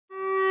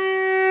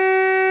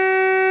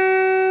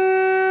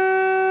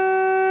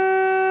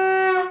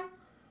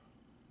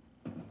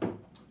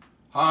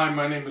Hi,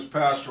 my name is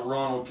Pastor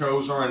Ronald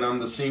Kosor, and I'm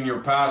the senior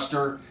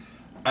pastor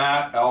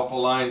at Alpha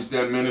Lions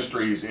Den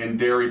Ministries in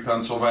Derry,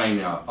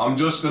 Pennsylvania. I'm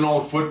just an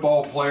old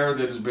football player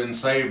that has been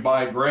saved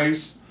by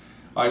grace.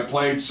 I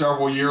played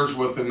several years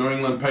with the New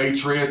England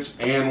Patriots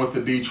and with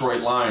the Detroit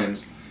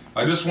Lions.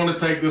 I just want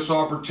to take this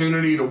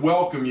opportunity to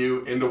welcome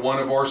you into one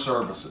of our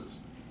services.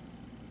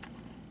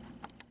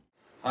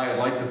 Hi, I'd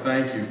like to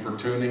thank you for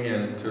tuning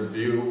in to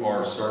view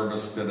our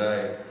service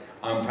today.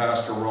 I'm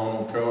Pastor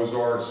Ronald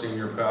Kosor,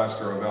 Senior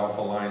Pastor of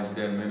Alpha Lions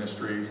Den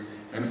Ministries,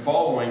 and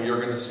following you're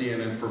going to see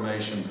an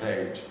information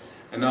page.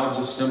 And I'll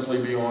just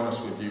simply be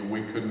honest with you,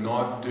 we could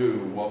not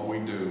do what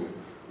we do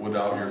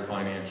without your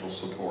financial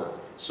support.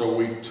 So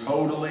we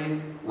totally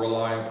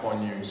rely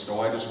upon you. So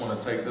I just want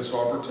to take this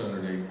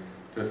opportunity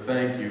to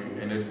thank you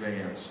in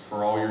advance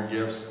for all your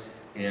gifts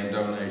and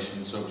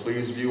donations. So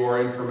please view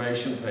our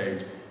information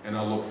page, and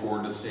I look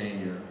forward to seeing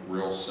you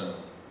real soon.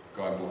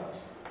 God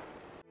bless.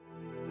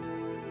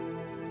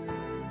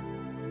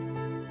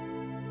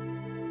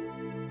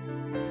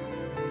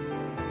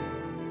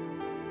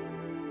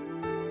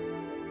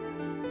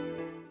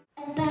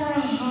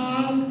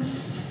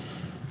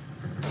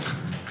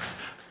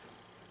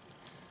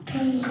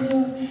 Praise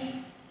you,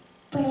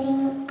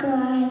 bring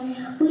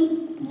God.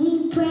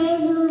 We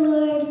praise the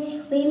Lord,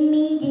 we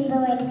meet you,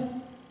 Lord,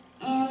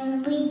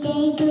 and we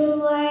thank you,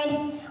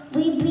 Lord.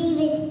 We breathe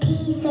His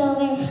peace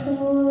over His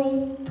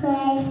holy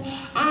place,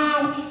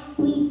 and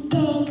we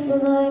thank the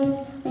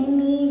Lord. We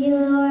meet you,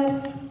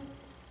 Lord.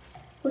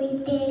 We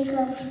thank you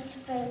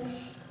for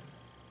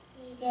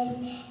Jesus,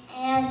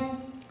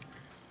 and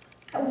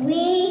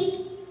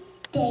we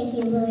thank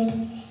you, Lord,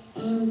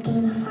 and we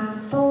thank you for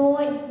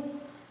food.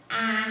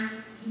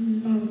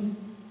 Amen.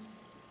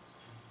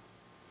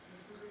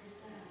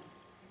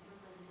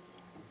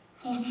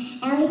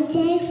 And we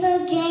thank for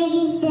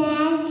Greggy's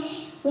dad.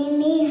 We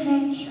meet her.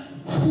 He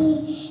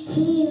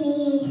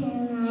meets her,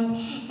 Lord.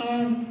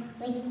 And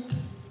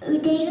we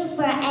thank you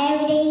for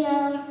everything,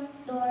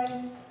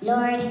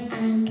 Lord.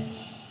 And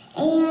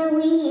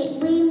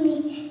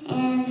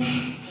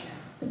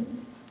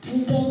we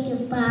thank you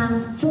for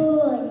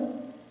food.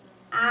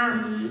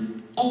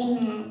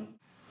 Amen.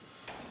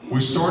 We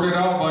started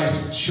out by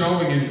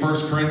showing in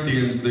 1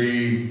 Corinthians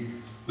the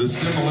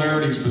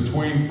similarities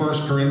between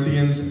 1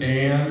 Corinthians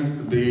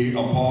and the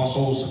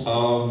apostles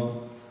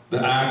of the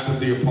Acts of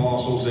the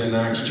Apostles in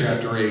Acts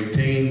chapter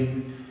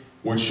 18,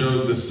 which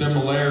shows the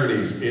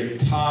similarities. It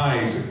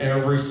ties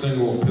every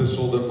single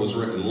epistle that was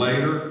written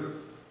later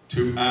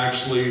to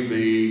actually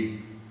the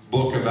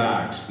book of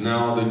Acts.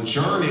 Now, the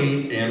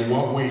journey and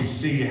what we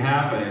see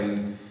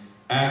happen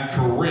at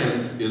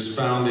Corinth is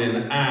found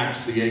in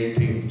Acts, the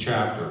 18th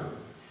chapter.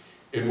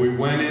 And we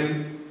went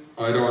in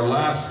at our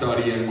last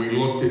study and we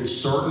looked at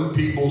certain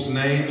people's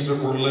names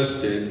that were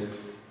listed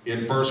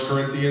in 1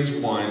 Corinthians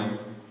 1,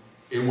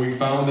 and we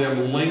found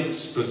them linked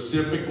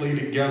specifically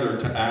together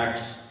to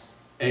Acts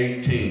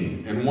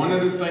 18. And one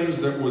of the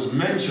things that was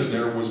mentioned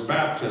there was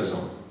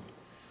baptism.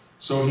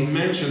 So he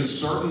mentioned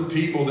certain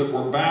people that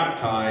were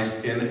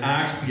baptized in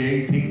Acts the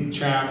 18th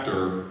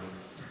chapter,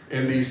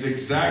 and these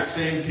exact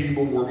same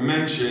people were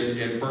mentioned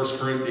in 1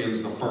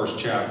 Corinthians the 1st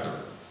chapter.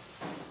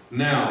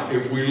 Now,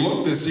 if we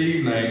look this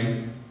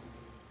evening,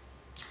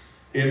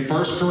 in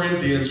 1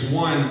 Corinthians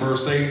 1,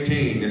 verse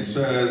 18, it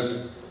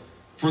says,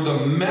 "For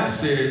the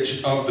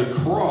message of the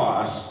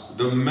cross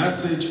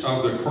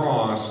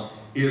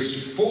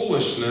is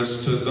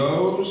foolishness to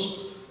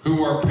those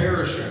who are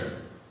perishing.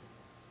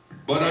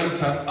 But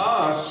unto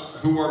us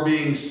who are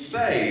being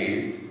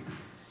saved,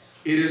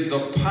 it is the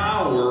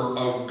power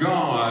of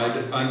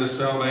God unto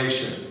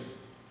salvation."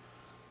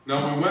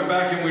 Now, we went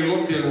back and we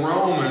looked in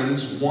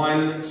Romans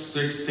 1,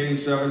 16,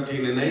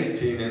 17, and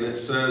 18, and it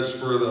says,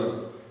 for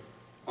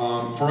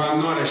I'm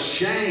not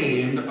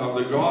ashamed of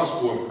the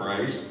gospel of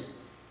Christ,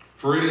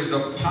 for it is the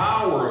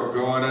power of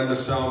God unto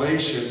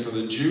salvation for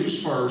the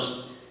Jews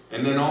first,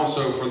 and then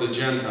also for the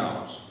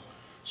Gentiles.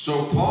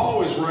 So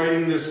Paul is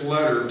writing this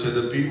letter to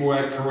the people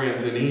at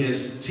Corinth, and he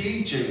is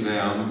teaching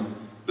them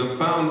the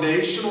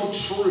foundational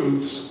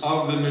truths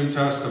of the New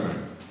Testament.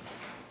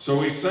 So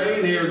he's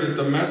saying here that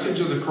the message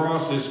of the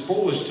cross is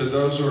foolish to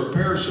those who are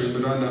perishing,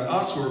 but unto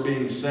us who are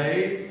being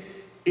saved,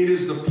 it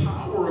is the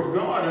power of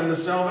God unto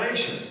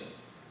salvation.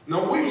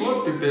 Now, we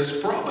looked at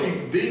this, probably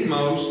the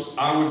most,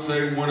 I would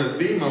say, one of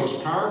the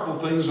most powerful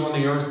things on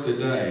the earth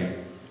today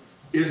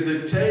is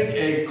to take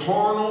a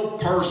carnal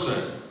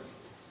person,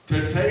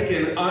 to take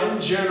an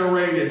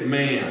ungenerated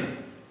man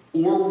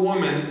or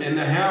woman and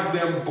to have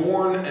them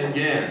born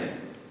again,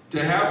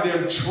 to have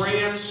them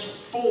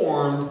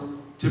transformed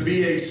to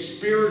be a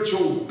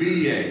spiritual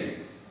being.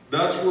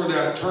 That's where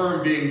that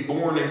term being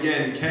born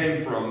again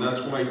came from.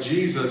 That's why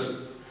Jesus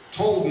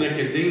told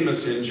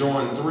Nicodemus in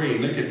John 3.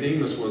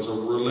 Nicodemus was a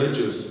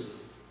religious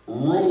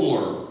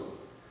ruler.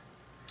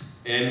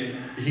 And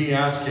he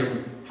asked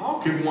him, how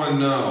can one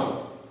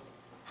know?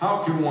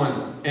 How can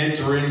one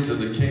enter into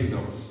the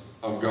kingdom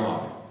of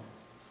God?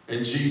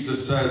 And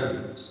Jesus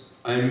said,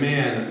 a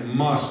man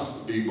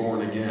must be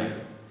born again.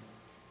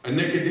 And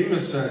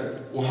Nicodemus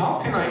said, well,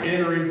 how can I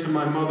enter into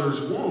my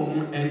mother's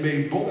womb and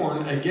be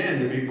born again,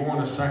 to be born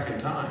a second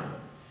time?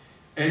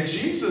 And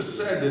Jesus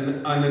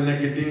said unto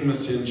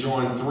Nicodemus in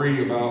John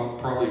 3, about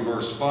probably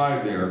verse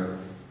 5 there,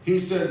 he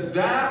said,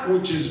 that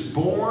which is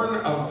born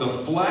of the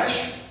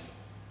flesh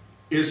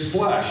is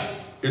flesh.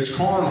 It's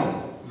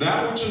carnal.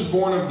 That which is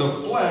born of the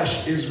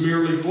flesh is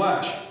merely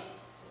flesh.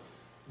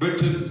 But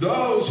to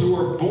those who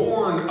are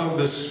born of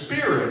the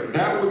Spirit,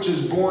 that which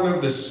is born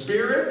of the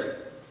Spirit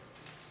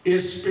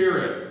is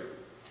spirit.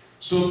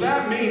 So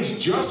that means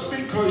just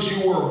because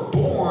you are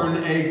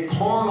born a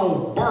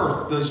carnal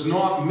birth does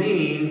not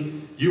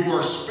mean you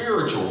are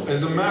spiritual.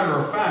 As a matter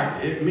of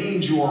fact, it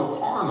means you are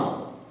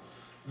carnal.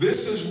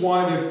 This is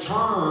why the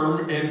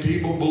term, and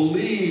people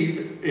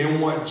believe in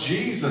what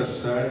Jesus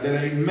said,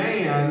 that a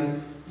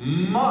man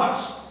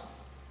must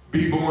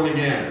be born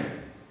again.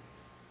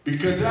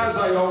 Because as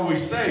I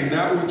always say,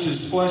 that which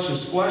is flesh,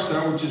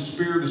 that which is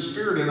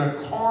spirit, and a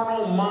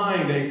carnal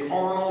mind, a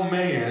carnal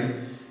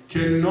man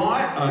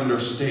cannot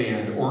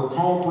understand or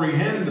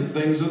comprehend the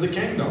things of the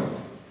kingdom.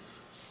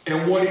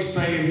 And what he's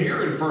saying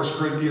here in 1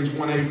 Corinthians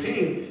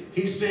 1:18,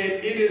 he's saying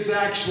it is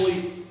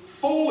actually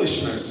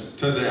foolishness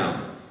to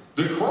them.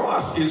 The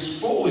cross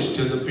is foolish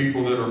to the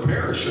people that are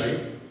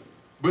perishing,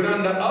 but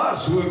unto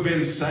us who have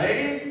been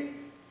saved,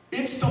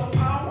 it's the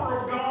power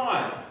of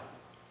God.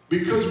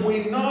 Because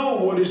we know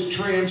what has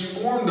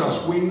transformed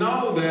us. We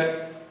know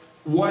that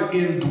what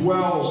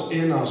indwells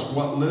in us,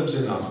 what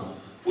lives in us.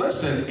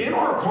 Listen, in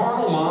our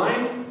carnal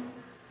mind,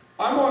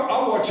 I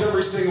watch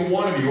every single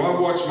one of you. I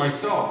watch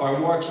myself. I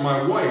watch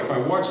my wife. I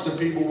watch the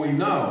people we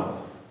know.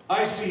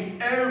 I see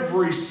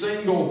every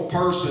single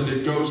person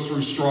that goes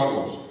through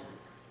struggles.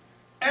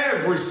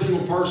 Every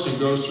single person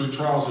goes through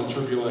trials and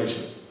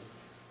tribulations.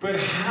 But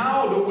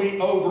how do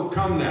we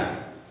overcome that?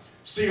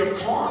 See, a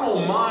carnal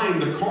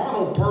mind, the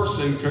carnal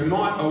person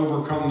cannot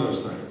overcome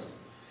those things.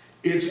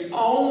 It's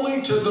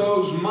only to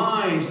those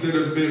minds that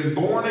have been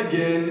born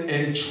again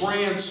and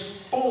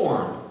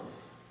transformed.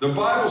 The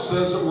Bible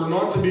says that we're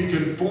not to be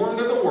conformed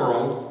to the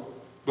world,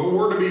 but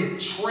we're to be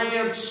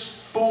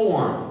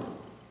transformed.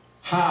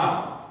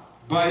 How?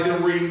 By the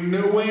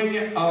renewing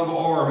of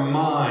our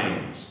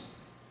minds,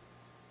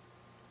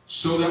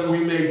 so that we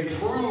may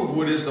prove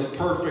what is the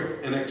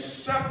perfect and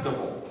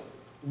acceptable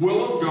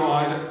will of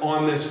God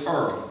on this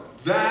earth.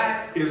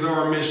 That is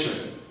our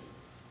mission.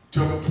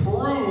 To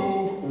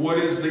prove what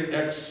is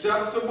the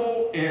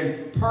acceptable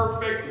and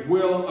perfect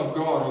will of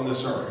God on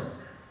this earth.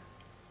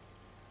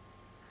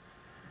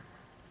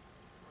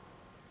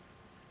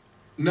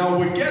 Now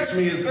what gets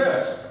me is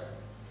this,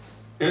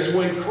 is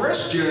when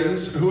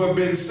Christians who have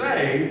been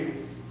saved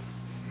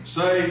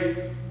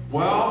say,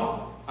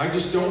 well, I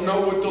just don't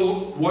know what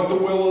the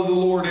will of the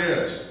Lord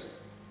is.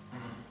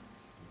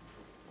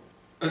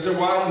 I said,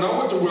 well, I don't know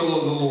what the will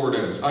of the Lord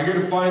is. I got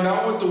to find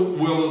out what the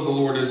will of the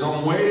Lord is.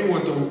 I'm waiting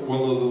what the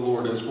will of the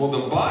Lord is. Well,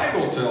 the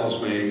Bible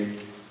tells me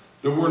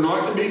that we're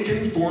not to be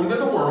conformed to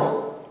the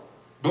world,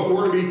 but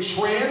we're to be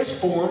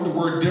transformed.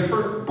 We're a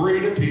different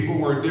breed of people.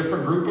 We're a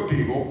different group of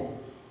people.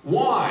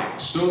 Why?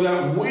 So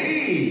that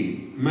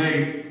we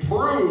may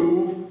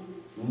prove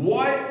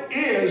what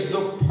is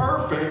the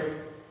perfect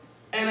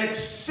and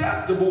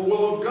acceptable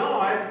will of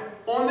God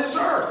on this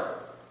earth.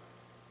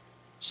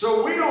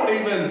 So we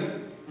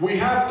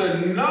have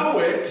to know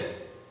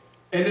it,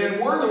 and then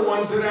we're the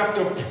ones that have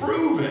to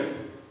prove it.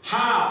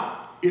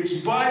 How?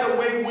 It's by the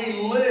way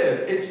we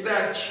live. It's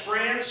that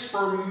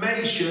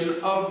transformation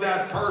of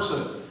that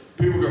person.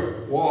 People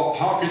go, well,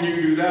 how can you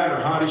do that?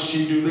 Or how does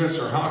she do this?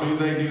 Or how do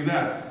they do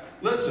that?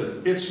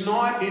 Listen, it's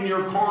not in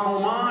your carnal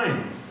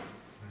mind.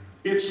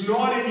 It's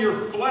not in your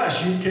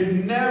flesh. You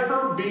can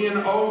never be an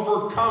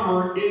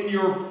overcomer in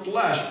your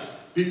flesh,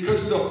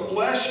 because the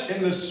flesh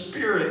and the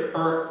spirit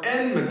are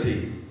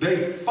enmity. They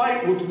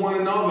fight with one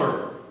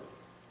another.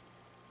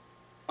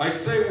 I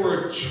say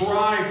we're a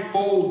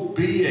trifold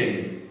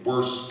being.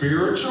 We're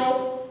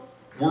spiritual.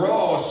 We're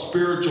all a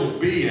spiritual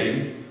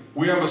being.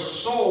 We have a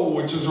soul,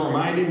 which is our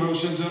mind,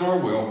 emotions, and our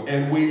will.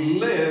 And we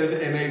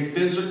live in a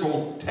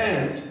physical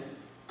tent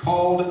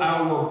called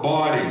our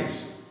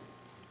bodies.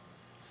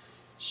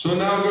 So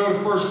now go to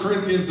 1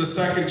 Corinthians, the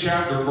 2nd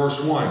chapter,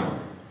 verse 1.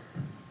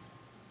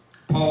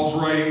 Paul's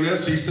writing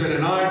this. He said,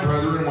 and I,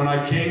 brethren, when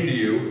I came to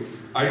you,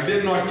 I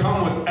did not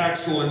come with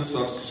excellence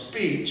of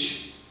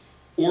speech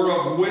or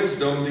of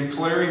wisdom,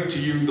 declaring to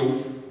you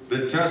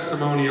the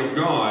testimony of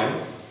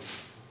God.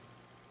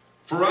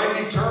 For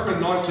I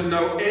determined not to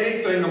know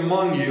anything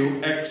among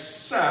you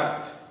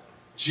except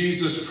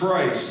Jesus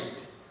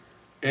Christ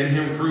and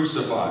Him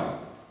crucified.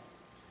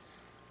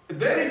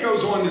 Then he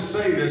goes on to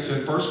say this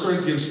in 1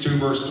 Corinthians 2,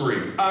 verse 3.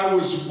 I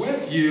was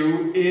with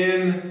you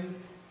in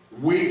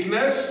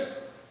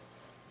weakness,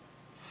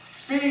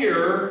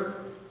 fear,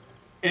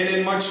 and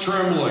in much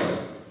trembling.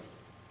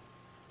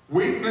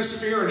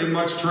 Weakness, fear, and in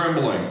much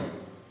trembling.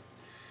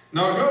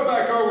 Now go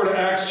back over to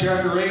Acts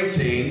chapter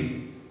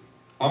 18.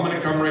 I'm going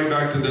to come right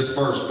back to this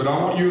verse, but I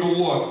want you to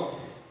look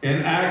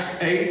in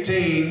Acts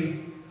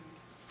 18,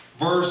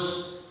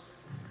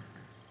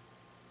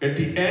 at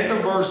the end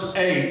of verse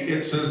 8,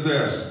 it says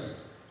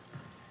this.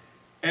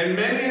 And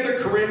many of the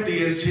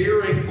Corinthians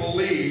hearing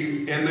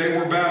believed, and they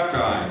were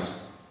baptized.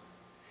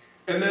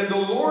 And then the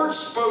Lord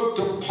spoke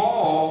to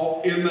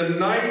Paul in the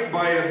night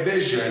by a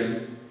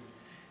vision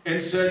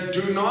and said,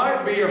 "Do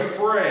not be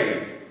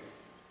afraid,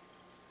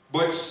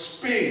 but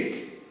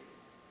speak,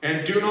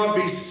 and do not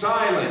be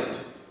silent,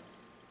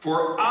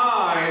 for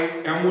I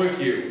am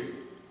with you,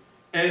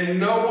 and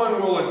no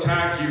one will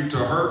attack you to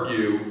hurt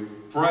you,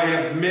 for I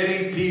have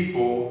many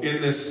people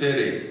in this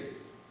city."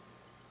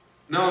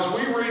 Now, as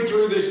we read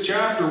through this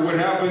chapter, what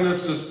happened to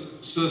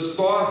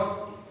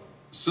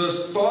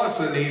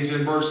Sosthenes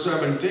in verse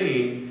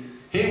 17,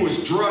 he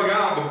was drug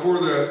out before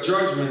the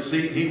judgment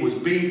seat and he was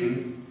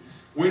beaten.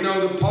 We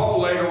know that Paul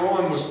later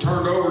on was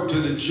turned over to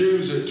the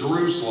Jews at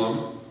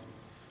Jerusalem.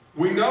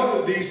 We know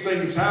that these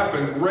things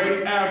happened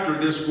right after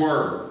this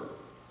word.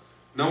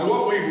 Now,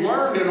 what we've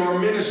learned in our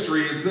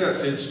ministry is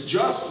this: it's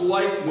just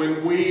like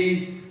when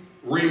we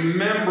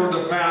remember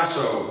the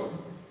Passover.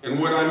 And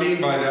what I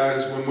mean by that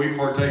is when we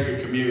partake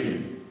of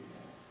communion.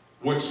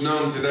 What's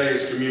known today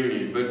as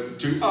communion. But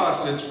to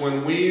us, it's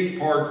when we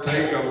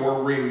partake of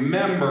or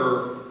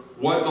remember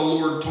what the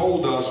Lord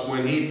told us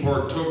when he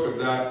partook of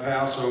that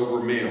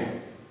Passover meal.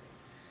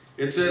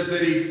 It says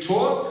that he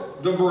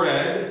took the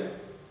bread,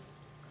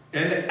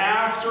 and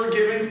after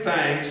giving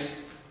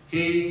thanks,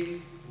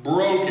 he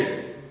broke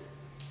it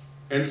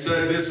and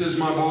said, "This is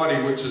my body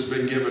which has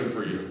been given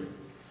for you."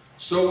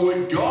 So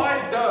what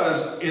God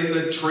does in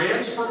the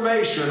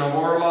transformation of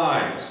our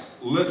lives,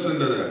 listen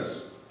to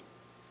this.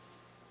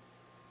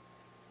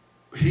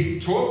 He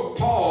took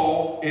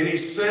Paul and he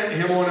sent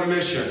him on a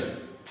mission.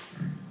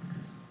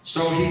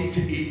 So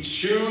he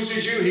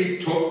chooses you. He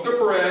took the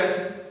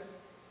bread,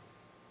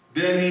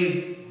 then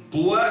he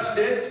blessed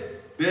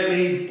it, then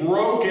he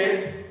broke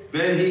it,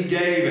 then he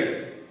gave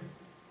it.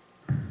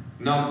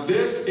 Now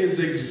this is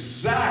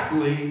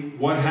exactly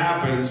what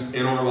happens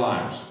in our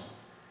lives.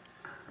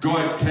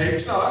 God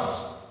takes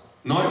us,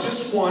 not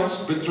just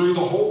once, but through the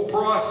whole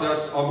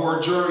process of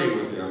our journey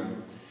with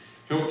him.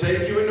 He'll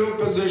take you into a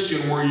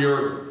position where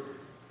you're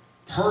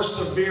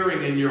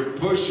persevering and you're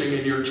pushing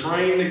and you're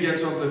trying to get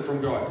something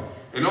from God.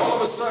 And all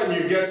of a sudden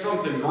you get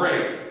something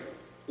great.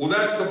 Well,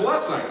 that's the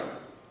blessing.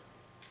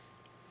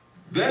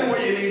 Then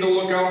what you need to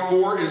look out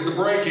for is the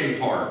breaking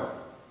part.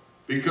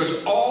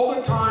 Because all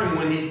the time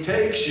when he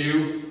takes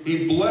you,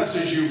 he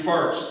blesses you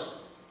first.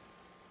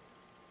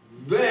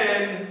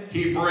 Then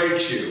he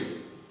breaks you.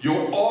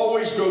 You'll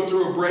always go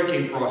through a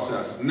breaking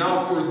process.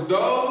 Now, for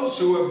those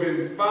who have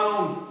been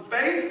found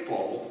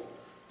faithful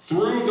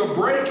through the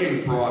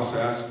breaking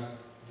process,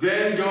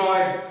 then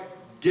God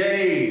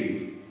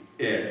gave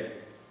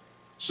it.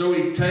 So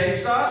he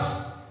takes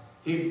us,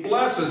 he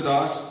blesses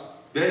us,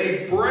 then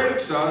he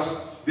breaks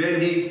us, then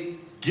he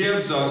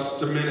gives us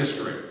to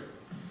ministry.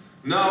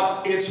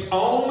 Now, it's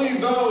only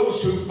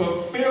those who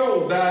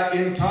fulfill that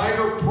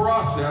entire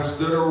process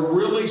that are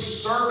really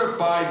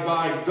certified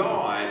by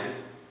God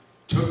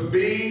to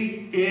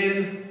be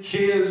in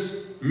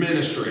his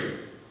ministry.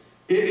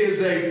 It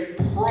is a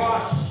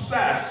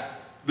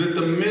process that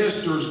the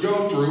ministers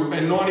go through,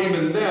 and not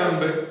even them,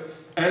 but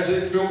as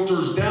it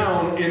filters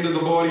down into the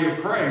body of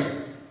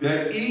Christ,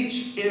 that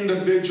each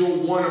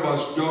individual one of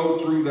us go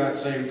through that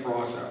same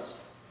process.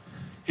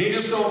 He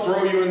just don't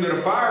throw you into the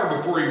fire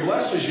before he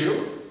blesses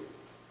you.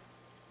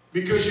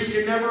 Because you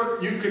could never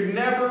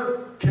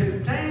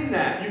contain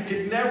that. You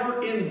could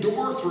never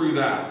endure through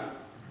that.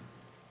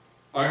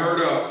 I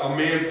heard a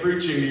man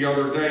preaching the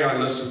other day I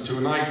listened to,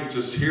 and I could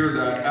just hear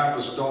that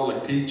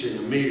apostolic teaching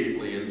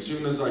immediately. And as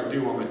soon as I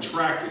do, I'm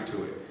attracted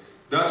to it.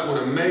 That's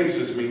what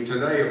amazes me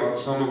today about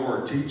some of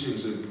our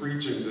teachings and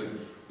preachings. And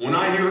when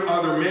I hear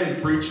other men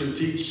preach and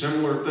teach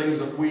similar things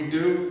that we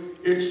do,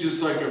 it's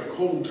just like a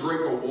cold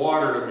drink of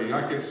water to me.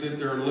 I could sit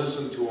there and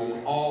listen to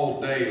them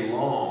all day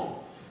long.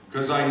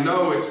 Because I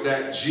know it's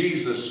that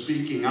Jesus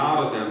speaking out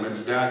of them.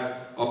 It's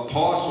that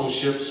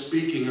apostleship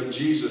speaking of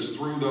Jesus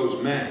through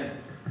those men.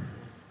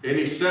 And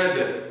he said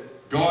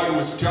that God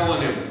was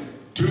telling him,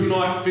 do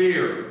not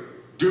fear,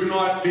 do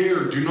not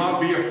fear, do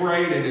not be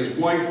afraid. And his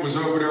wife was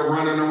over there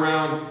running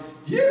around,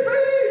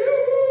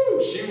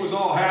 yippee, she was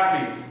all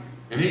happy.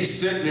 And he's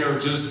sitting there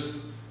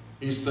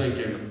he's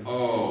thinking,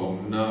 oh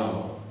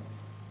no.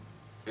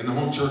 And the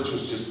whole church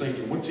was just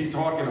thinking, what's he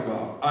talking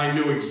about? I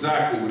knew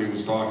exactly what he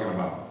was talking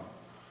about.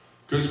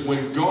 Because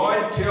when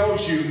God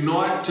tells you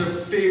not to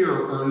fear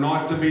or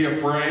not to be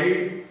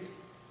afraid,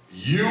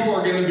 you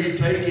are going to be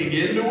taking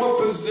into a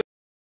position.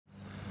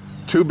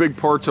 Two big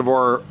parts of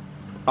our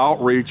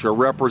outreach are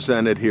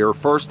represented here.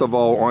 First of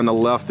all, on the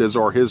left is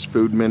our His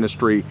Food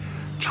Ministry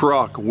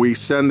truck. We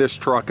send this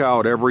truck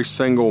out every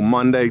single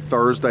Monday,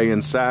 Thursday,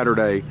 and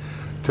Saturday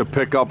to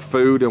pick up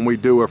food, and we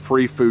do a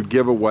free food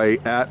giveaway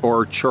at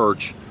our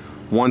church.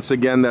 Once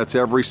again, that's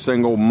every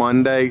single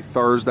Monday,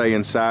 Thursday,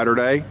 and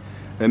Saturday.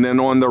 And then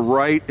on the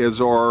right is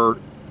our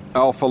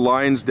Alpha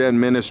Lion's Den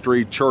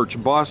Ministry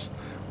church bus,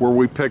 where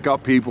we pick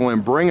up people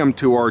and bring them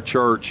to our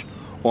church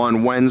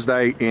on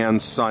Wednesday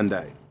and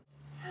Sunday.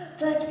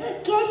 But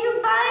get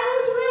your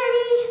Bibles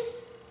ready.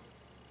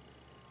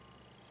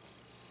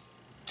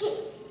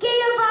 Get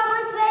your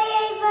Bibles ready,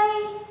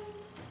 everybody.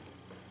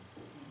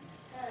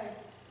 Okay.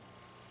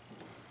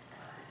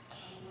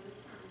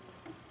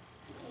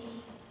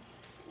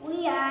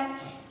 We are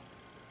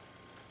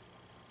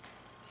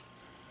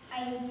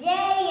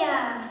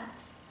Isaiah.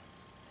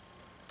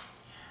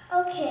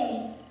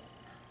 Okay,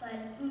 but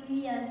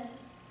we are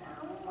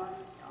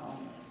almost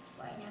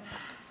right now.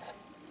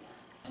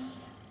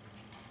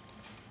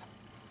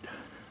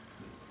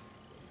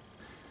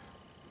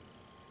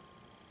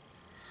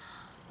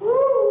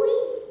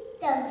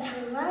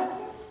 The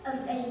writer of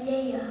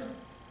Isaiah,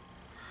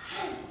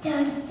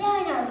 the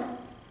son of,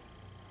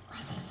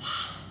 what is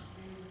that?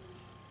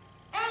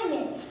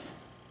 Amos,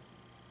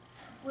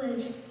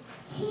 was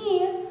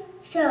here,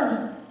 so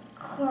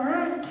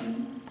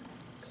Corinthians,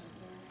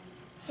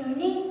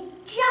 surnamed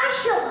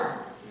Joshua,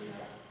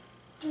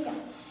 Judah,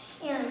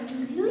 and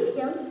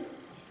Jerusalem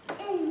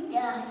in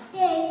the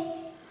days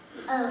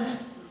of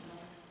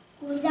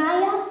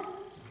Uzziah,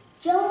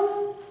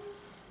 Joel,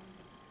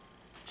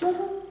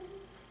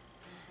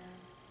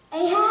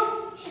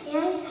 Ahaz,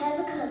 and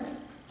Habakkuk.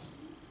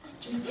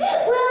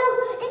 Well,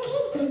 the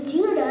king of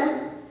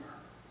Judah,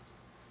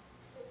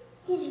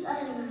 he's the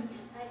other one,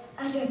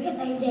 under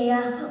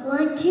Isaiah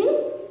 1,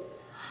 2.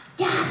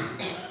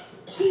 That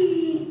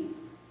be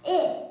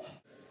it.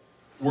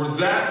 Where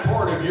that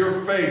part of your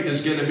faith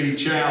is going to be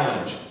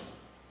challenged.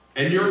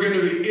 And you're going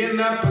to be in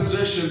that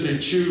position to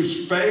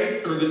choose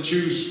faith or to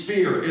choose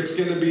fear. It's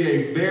going to be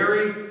a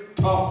very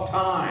tough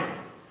time.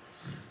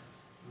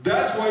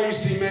 That's why you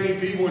see many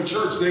people in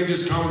church, they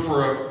just come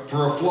for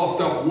a fluffed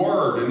up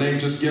word and they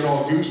just get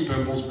all goose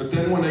pimples. But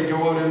then when they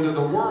go out into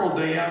the world,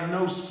 they have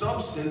no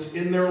substance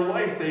in their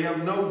life. They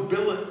have no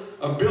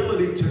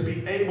ability to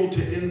be able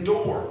to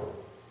endure.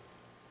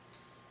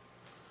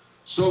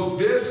 So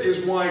this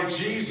is why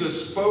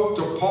Jesus spoke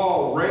to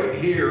Paul right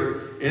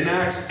here in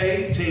Acts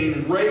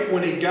 18, right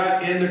when he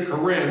got into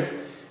Corinth.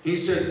 He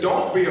said,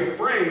 don't be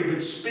afraid,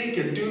 but speak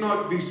and do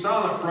not be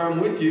silent, for I'm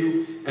with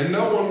you, and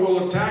no one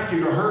will attack you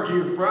to hurt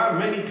you, for I have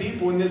many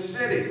people in this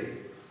city.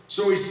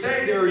 So he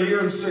stayed there 1 year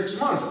and 6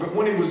 months, but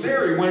when he was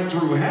there, he went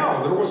through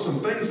hell. There were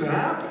some things that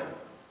happened.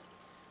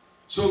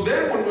 So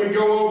then when we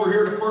go over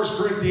here to 1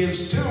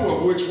 Corinthians 2,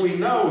 of which we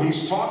know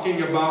he's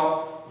talking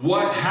about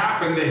what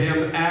happened to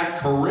him at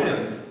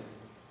Corinth,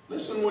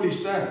 listen what he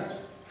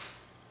says.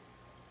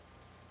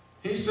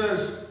 He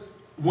says,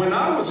 when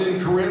I was in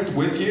Corinth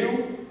with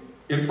you,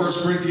 in 1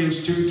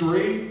 Corinthians 2,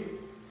 3,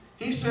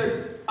 he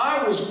said,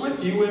 I was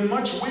with you in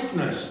much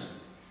weakness,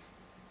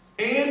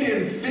 and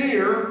in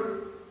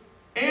fear,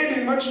 and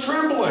in much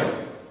trembling.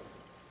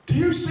 Do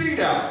you see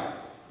that?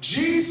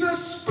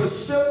 Jesus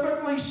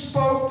specifically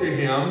spoke to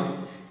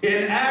him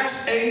in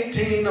Acts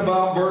 18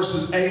 about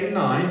verses 8 and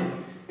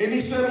 9, and he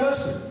said,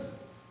 listen,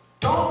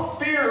 don't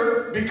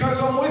fear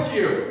because I'm with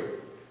you.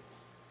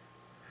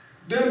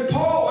 Then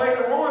Paul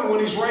later on, when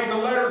he's writing a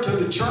letter to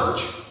the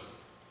church,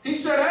 he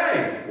said,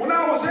 hey, when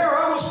I was there,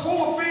 I was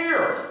full of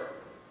fear.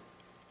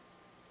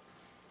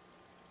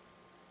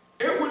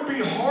 It would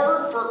be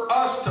hard for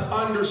us to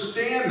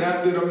understand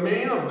that a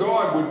man of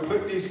God would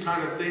put these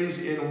kind of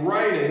things in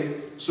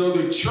writing so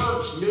the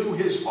church knew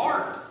his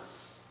heart.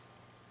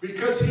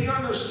 Because he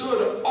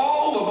understood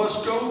all of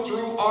us go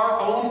through our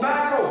own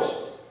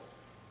battles.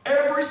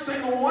 Every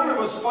single one of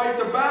us fight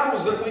the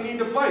battles that we need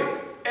to fight,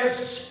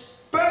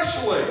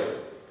 especially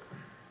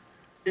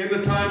in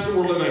the times that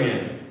we're living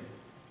in.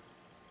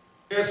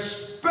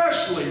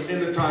 Especially in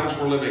the times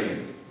we're living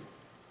in.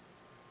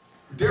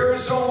 There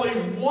is only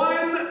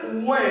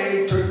one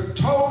way to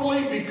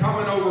totally become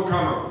an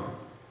overcomer.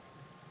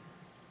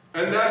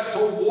 And that's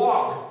to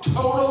walk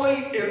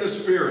totally in the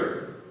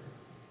Spirit.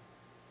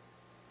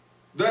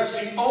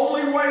 That's the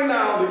only way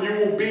now that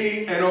you will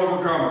be an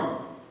overcomer.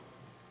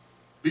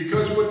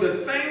 Because with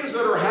the things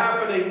that are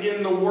happening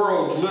in the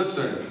world,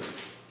 listen,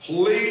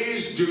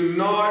 please do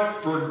not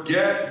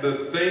forget the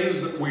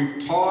things that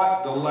we've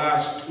taught the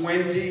last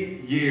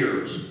 20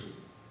 years.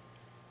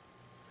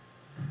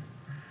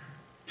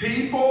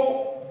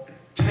 People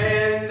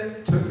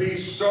tend to be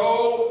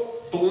so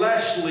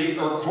fleshly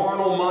or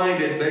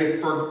carnal-minded, they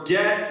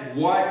forget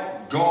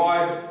what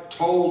God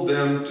told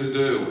them to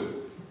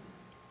do.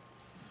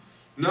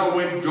 Now,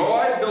 when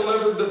God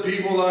delivered the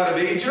people out of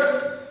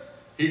Egypt,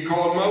 he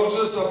called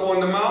Moses up on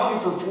the mountain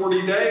for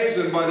 40 days,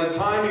 and by the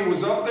time he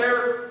was up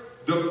there,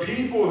 the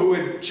people who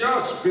had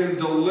just been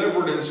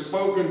delivered and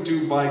spoken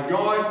to by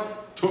God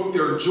took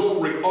their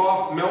jewelry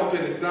off,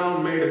 melted it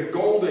down, made a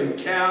golden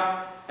calf,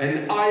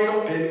 an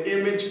idol, an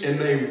image, and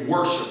they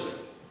worshiped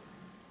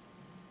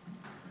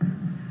it.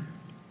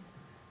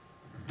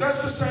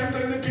 That's the same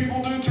thing that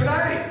people do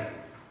today.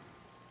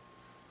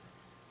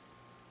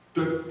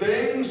 The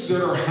things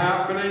that are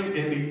happening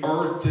in the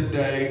earth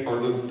today are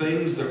the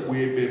things that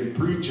we have been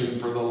preaching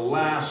for the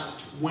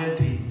last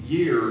 20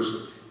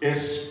 years,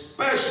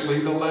 especially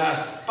the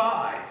last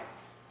 5.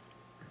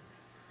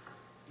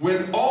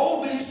 When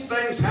all these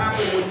things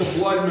happened with the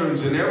blood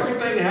moons and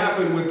everything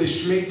happened with the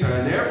Shemitah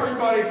and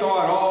everybody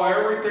thought, oh,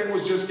 everything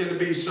was just going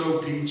to be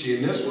so peachy,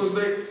 and this was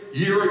the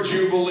year of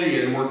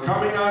Jubilee, and we're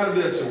coming out of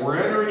this, and we're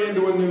entering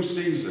into a new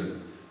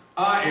season.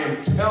 I am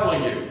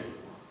telling you,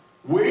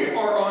 we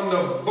are on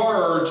the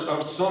verge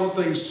of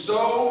something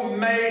so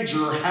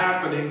major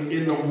happening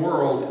in the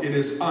world, it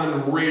is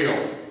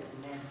unreal.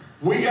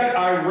 We got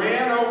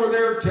Iran over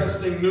there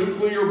testing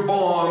nuclear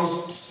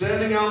bombs,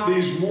 sending out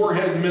these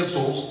warhead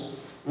missiles.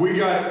 We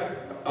got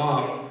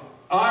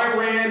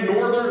Iran,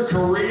 Northern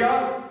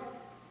Korea.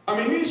 I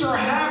mean, these are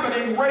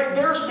happening right.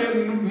 There's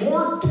been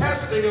more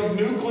testing of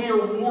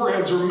nuclear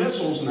warheads or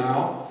missiles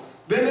now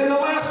than in the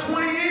last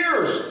 20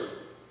 years.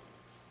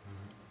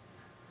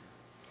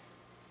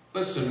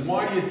 Listen,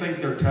 why do you think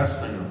they're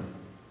testing them?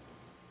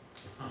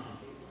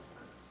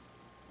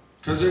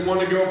 Because they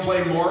want to go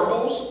play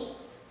marbles?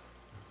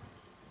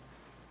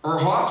 Or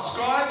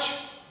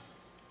hopscotch?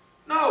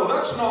 No,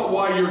 that's not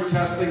why you're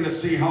testing to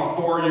see how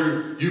far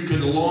you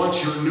can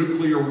launch your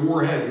nuclear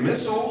warhead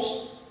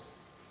missiles.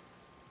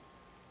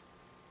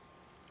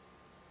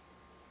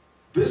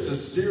 This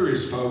is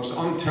serious, folks.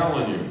 I'm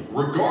telling you.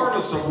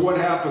 Regardless of what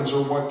happens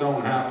or what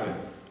don't happen,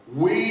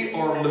 we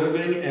are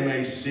living in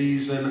a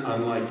season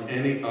unlike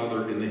any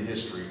other in the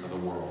history of the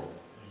world.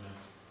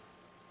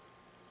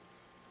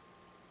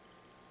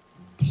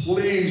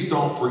 Please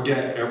don't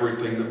forget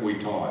everything that we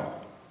taught.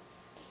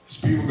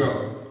 Because people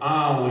go,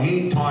 oh, well,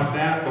 he taught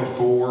that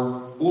before.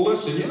 Well,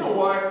 listen, you know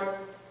what?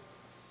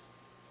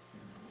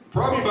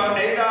 Probably about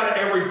 8 out of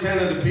every 10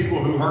 of the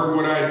people who heard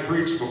what I had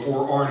preached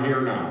before aren't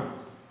here now.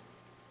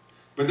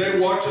 But they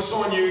watch us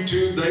on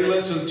YouTube, they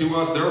listen to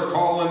us, they're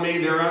calling me,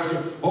 they're asking,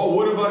 oh,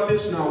 what about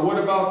this now? What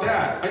about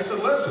that? I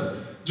said,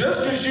 listen,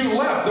 just because you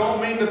left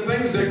don't mean the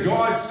things that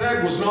God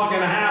said was not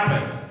going to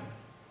happen.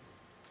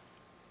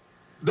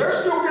 They're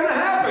still going to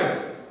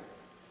happen.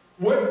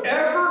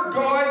 Whatever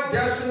God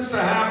destines to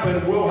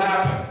happen will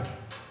happen.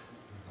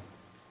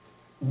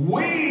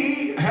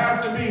 We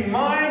have to be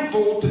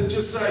mindful to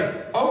just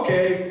say,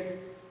 okay,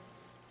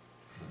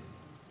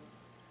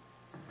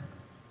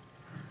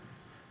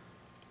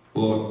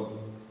 look,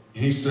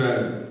 he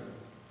said,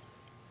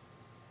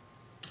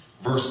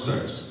 verse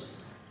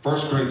 6, 1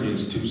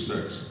 Corinthians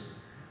 2:6.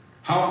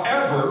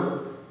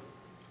 However,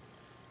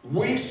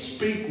 we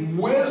speak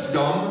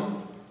wisdom.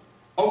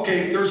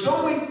 Okay, there's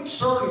only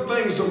certain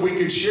things that we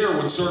could share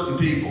with certain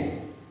people.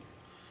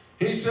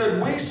 He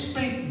said, we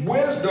speak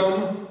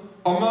wisdom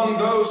among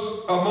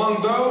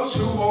those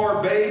who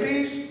are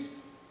babies?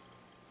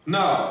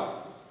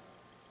 No.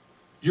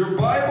 Your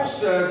Bible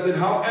says that,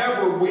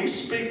 however, we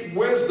speak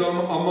wisdom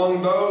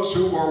among those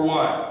who are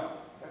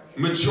what?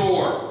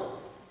 Mature.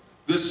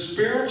 The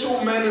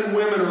spiritual men and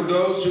women are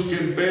those who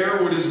can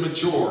bear what is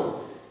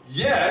mature.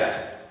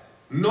 Yet,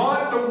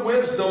 not the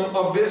wisdom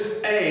of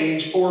this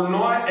age, or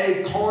not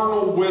a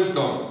carnal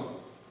wisdom,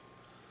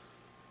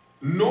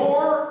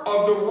 nor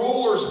of the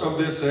rulers of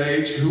this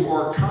age who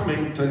are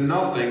coming to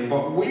nothing,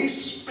 but we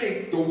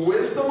speak the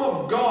wisdom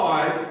of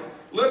God,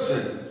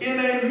 listen, in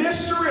a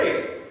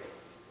mystery.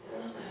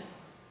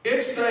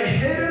 It's the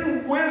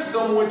hidden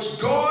wisdom which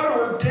God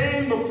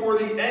ordained before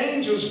the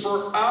ages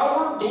for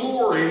our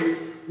glory,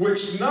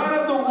 which none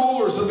of the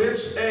rulers of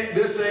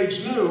this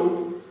age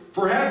knew.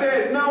 For had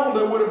they known,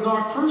 they would have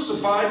not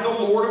crucified the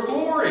Lord of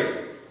glory.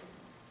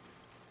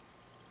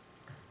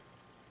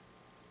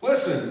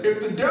 Listen,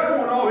 if the devil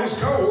and all his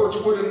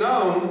cohorts would have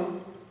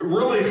known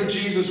really who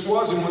Jesus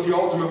was and what the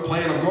ultimate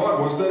plan of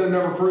God was, they'd have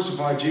never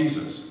crucified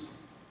Jesus.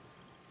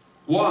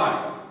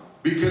 Why?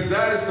 Because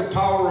that is the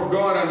power of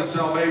God unto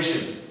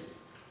salvation.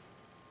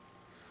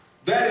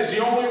 That is the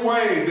only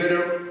way that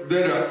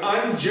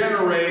an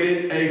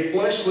ungenerated, a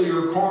fleshly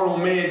or carnal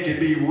man can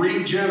be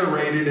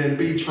regenerated and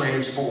be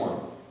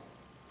transformed.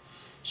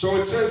 So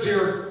it says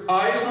here,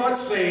 eye is not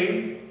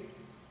seen,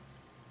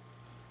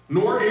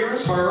 nor ear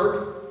is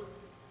heard,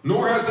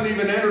 nor has it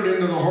even entered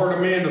into the heart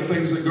of man the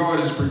things that God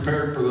has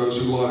prepared for those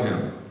who love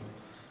him.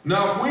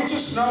 Now, if we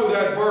just know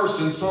that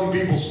verse and some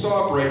people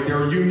stop right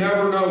there, you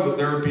never know that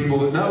there are people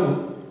that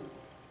know.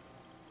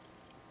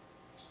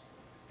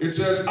 It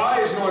says,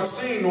 eye is not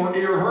seen, nor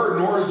ear heard,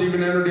 nor has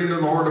even entered into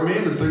the heart of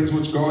man the things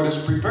which God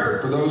has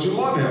prepared for those who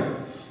love him.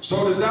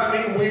 So does that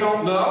mean we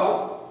don't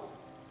know?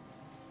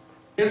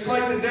 It's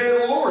like the day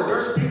of the Lord.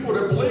 There's people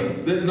that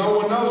believe that no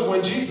one knows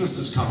when Jesus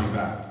is coming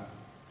back.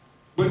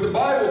 But the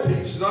Bible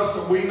teaches us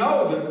that we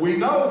know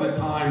the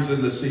times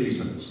and the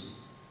seasons.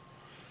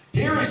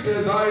 Here he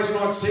says, eye is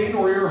not seen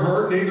nor ear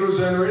heard, neither has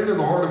entered into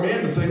the heart of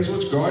man the things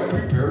which God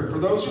prepared for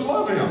those who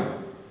love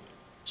him.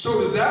 So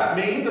does that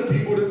mean the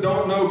people that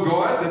don't know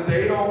God, that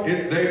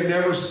they've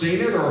never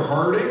seen it or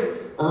heard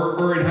it,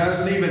 or it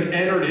hasn't even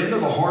entered into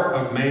the heart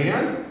of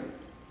man?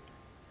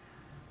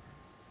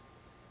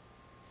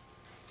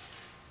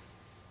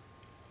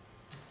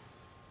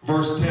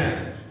 Verse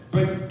 10,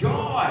 but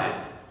God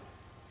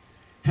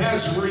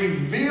has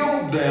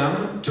revealed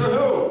them to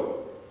who?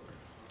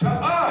 To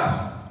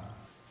us.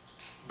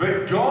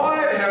 But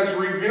God has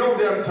revealed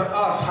them to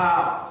us.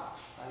 How?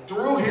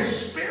 Through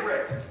his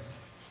Spirit.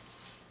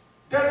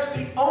 That's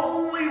the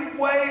only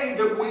way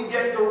that we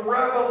get the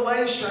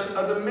revelation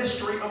of the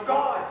mystery of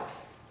God.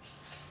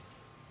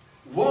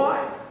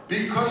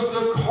 Because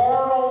the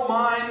carnal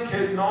mind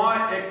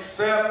cannot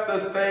accept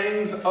the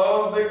things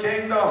of the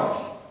kingdom.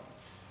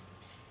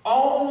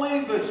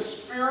 Only the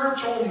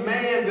spiritual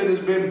man that has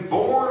been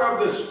born of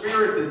the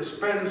Spirit, that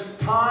spends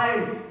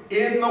time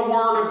in the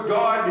Word of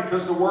God,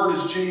 because the Word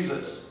is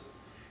Jesus.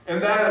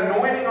 And that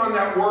anointing on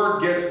that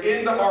Word gets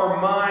into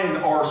our mind,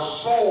 our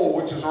soul,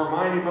 which is our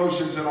mind,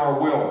 emotions, and our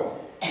will.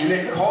 And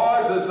it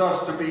causes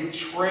us to be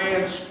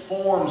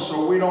transformed,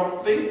 so we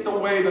don't think the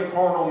way the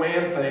carnal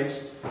man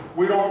thinks.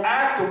 We don't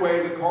act the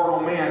way the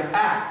carnal man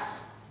acts.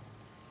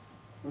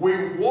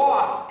 We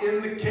walk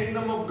in the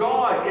kingdom of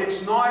God.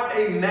 It's not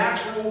a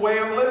natural way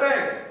of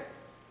living.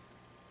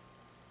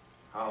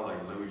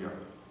 Hallelujah.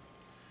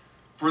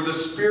 For the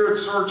Spirit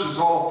searches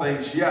all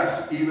things,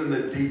 yes, even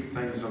the deep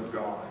things of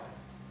God.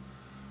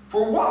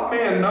 For what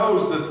man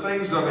knows the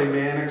things of a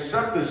man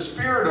except the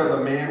spirit of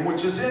the man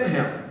which is in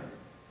him?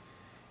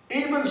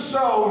 Even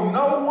so,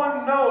 no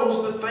one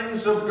knows the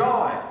things of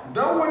God.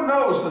 No one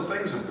knows the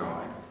things of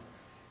God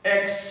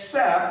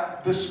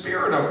except the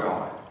Spirit of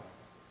God.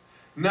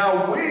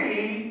 Now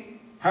we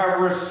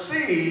have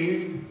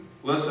received,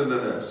 listen to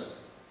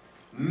this,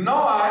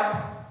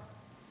 not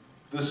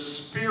the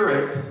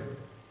spirit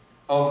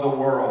of the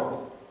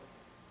world.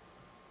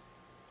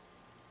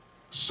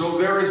 So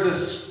there is a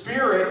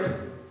spirit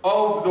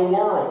of the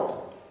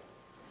world.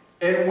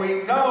 And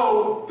we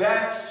know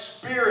that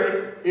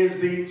spirit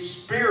is the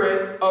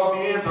spirit of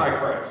the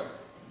Antichrist.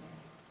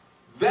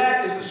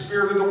 That is the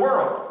spirit of the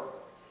world.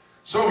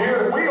 So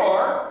here we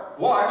are,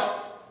 watch,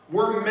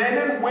 we're men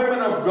and women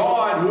of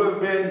God who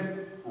have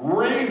been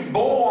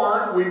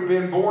reborn. We've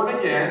been born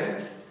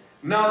again.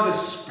 Now the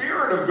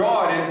Spirit of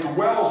God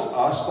indwells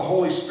us. The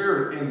Holy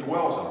Spirit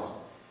indwells us.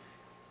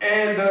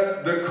 And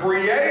the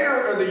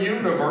Creator of the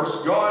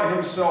universe, God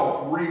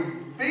Himself,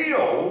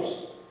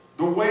 reveals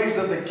the ways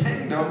of the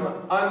kingdom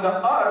unto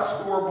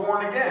us who are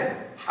born again.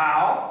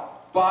 How?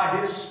 By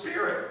His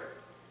Spirit.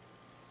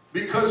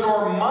 Because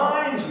our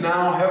minds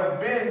now have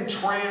been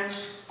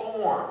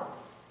transformed.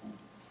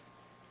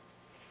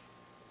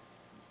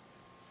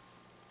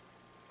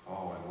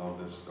 Oh, I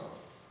love this stuff.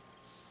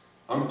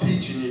 I'm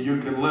teaching you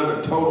can live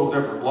a total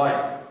different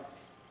life.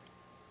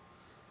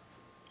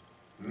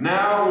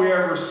 Now we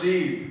have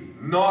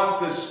received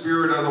not the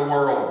spirit of the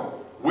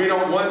world. We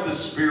don't want the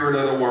spirit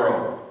of the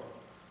world,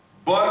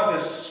 but the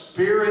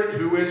Spirit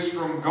who is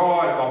from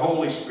God, the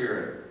Holy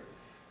Spirit,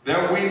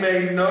 that we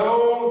may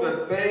know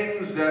the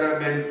things that have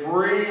been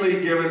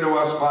freely given to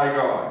us by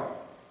God.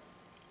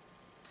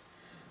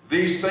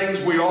 These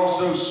things we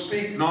also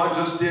speak, not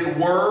just in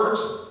words,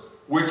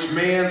 which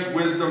man's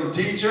wisdom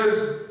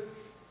teaches,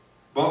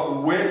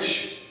 but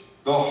which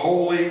the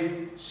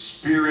Holy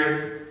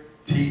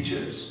Spirit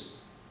teaches.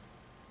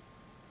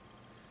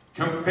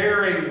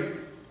 Comparing,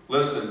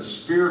 listen,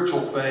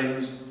 spiritual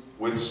things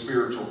with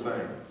spiritual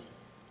things.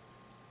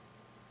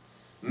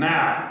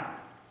 Now,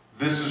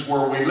 this is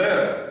where we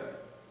live.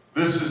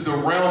 This is the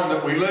realm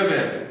that we live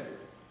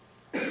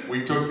in.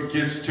 We took the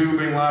kids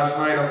tubing last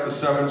night up to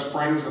Seven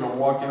Springs, and I'm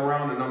walking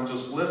around and I'm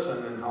just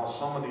listening how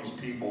some of these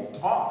people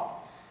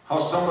talk. How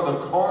some of the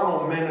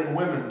carnal men and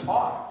women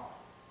talk.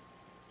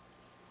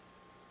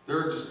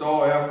 They're just,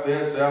 oh, F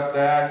this, F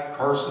that,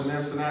 cursing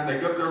this and that. They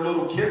got their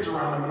little kids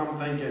around them, and I'm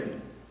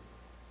thinking,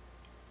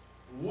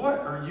 what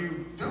are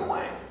you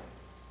doing?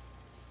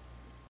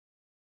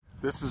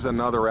 This is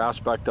another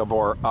aspect of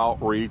our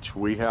outreach.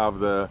 We have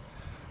the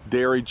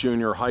Dairy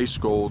Junior High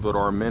School that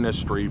our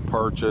ministry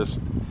purchased,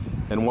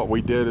 and what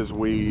we did is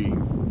we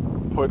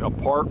put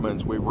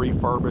apartments, we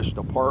refurbished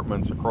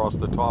apartments across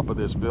the top of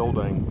this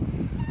building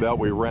that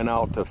we rent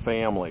out to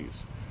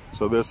families.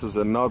 So this is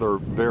another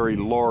very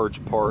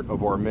large part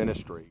of our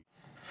ministry.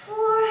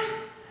 For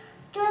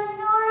the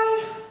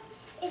Lord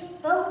is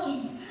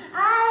spoken.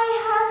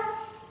 I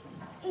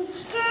have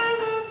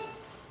instructed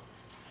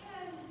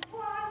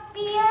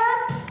me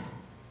up,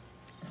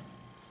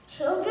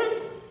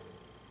 children,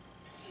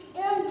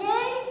 and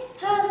they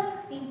have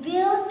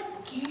rebelled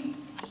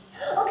against me.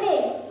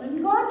 Okay,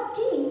 when God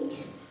thinks,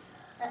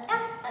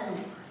 XO,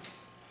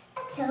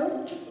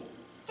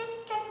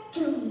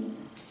 do.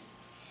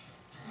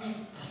 Okay,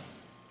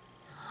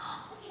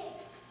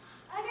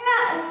 I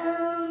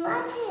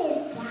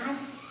did that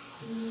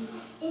be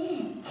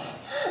it.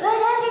 But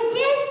after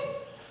this,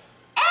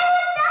 it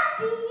would not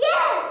be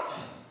it.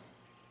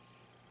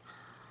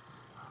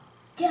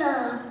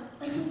 Duh.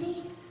 What's his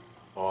name?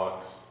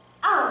 Ox.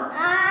 Oh,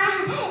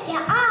 the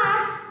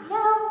ox,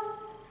 no,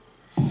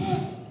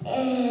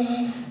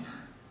 is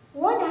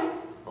water.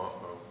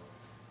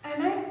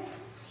 And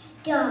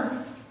duh.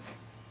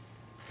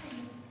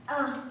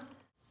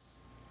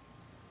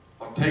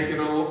 I'm taking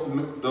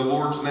the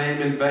Lord's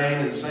name in vain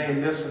and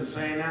saying this and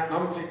saying that.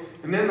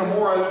 And then the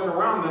more I look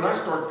around, then I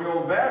start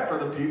feeling bad for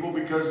the people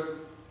because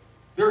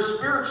they're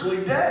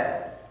spiritually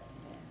dead.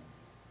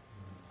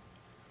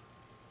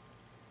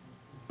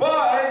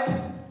 But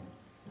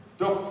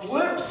the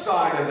flip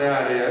side of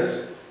that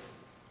is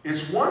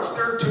once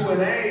they're to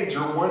an age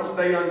or once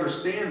they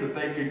understand that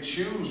they could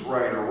choose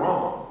right or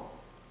wrong,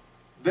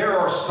 there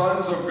are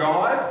sons of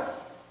God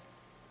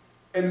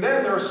and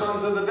then they're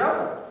sons of the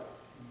devil.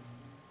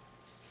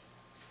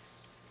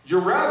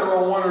 You're rather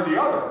on one or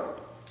the other.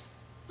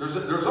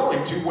 There's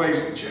only two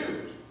ways to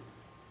choose.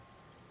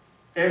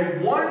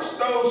 And once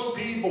those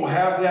people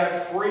have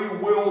that free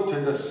will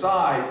to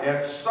decide,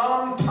 at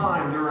some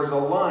time there is a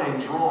line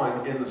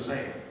drawn in the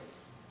sand.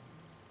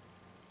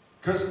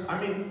 Because,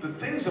 I mean, the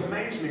things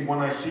amaze me when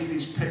I see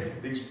these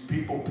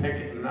people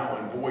picketing now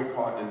and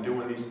boycotting and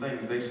doing these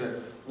things. They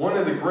said one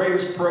of the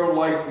greatest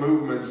pro-life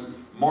movements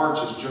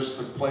marches just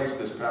took place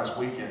this past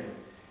weekend.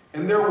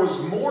 And there was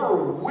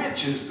more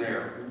witches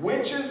there,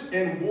 witches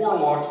and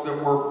warlocks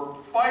that were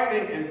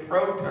fighting and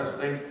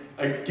protesting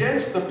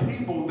against the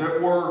people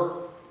that were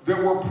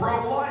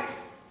pro-life.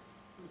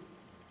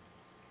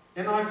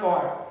 And I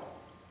thought,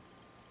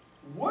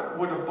 what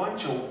would a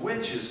bunch of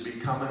witches be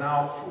coming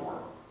out for?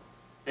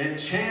 And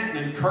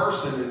chanting and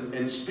cursing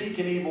and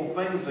speaking evil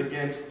things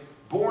against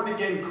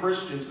born-again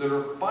Christians that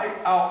are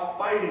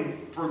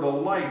fighting for the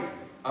life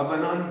of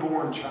an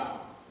unborn child.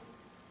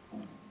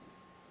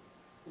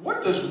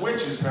 What does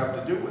witches have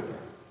to do with that?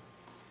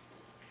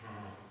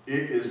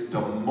 It is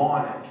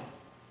demonic.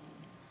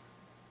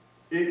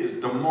 It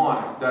is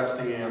demonic. That's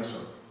the answer.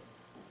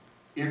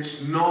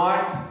 It's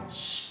not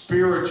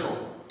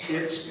spiritual.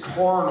 It's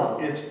carnal.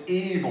 It's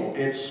evil.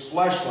 It's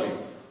fleshly.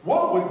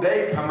 What would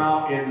they come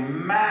out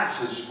in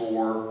masses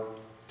for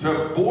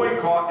to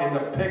boycott and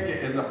to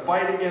picket and to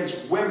fight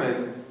against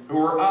women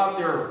who are out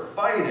there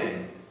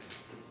fighting,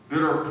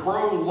 that are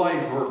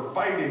pro-life, who are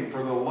fighting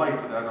for the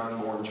life of that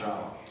unborn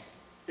child?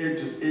 It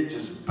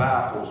just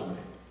baffles me.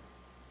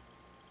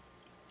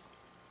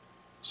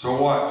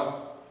 So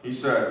what? He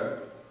said,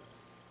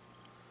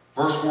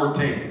 verse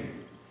 14.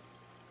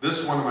 This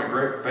is one of my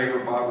great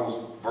favorite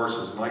Bible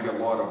verses, and I get a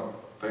lot of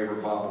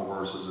favorite Bible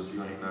verses if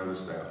you ain't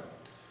noticed that.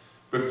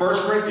 But 1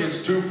 Corinthians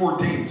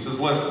 2:14 says,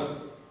 listen,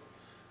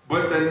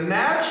 but the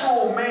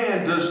natural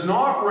man does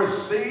not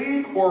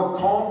receive or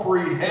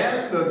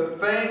comprehend the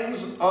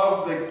things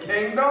of the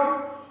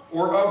kingdom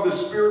or of the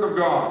Spirit of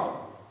God,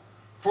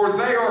 for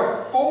they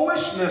are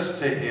foolishness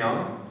to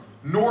him,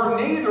 nor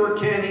neither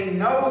can he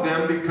know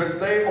them, because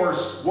they are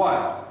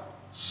what?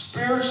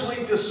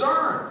 Spiritually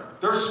discerned.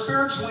 They're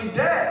spiritually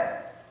dead.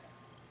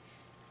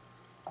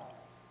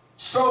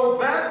 So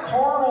that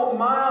carnal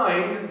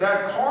mind,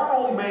 that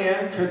carnal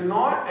man could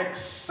not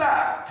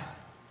accept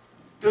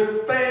the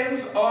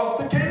things of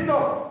the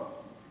kingdom.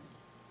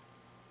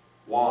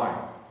 Why?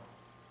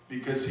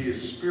 Because he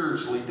is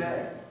spiritually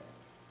dead.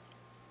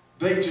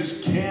 They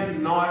just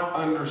cannot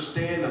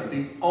understand them.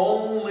 The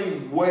only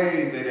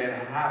way that it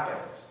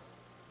happens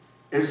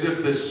is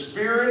if the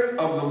Spirit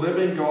of the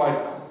living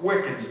God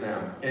quickens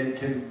them and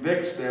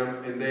convicts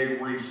them and they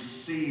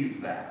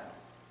receive that.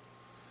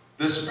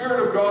 The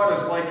Spirit of God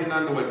is likened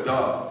unto a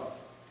dove.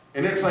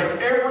 And it's like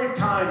every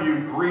time you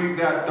grieve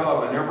that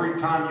dove and every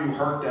time you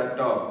hurt that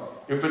dove,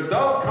 if a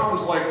dove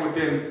comes like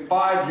within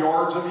 5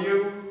 yards of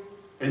you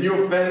and you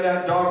offend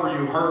that dove or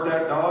you hurt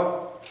that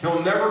dove,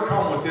 he'll never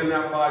come within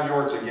that 5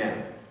 yards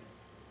again.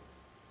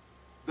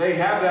 They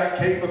have that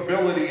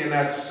capability and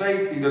that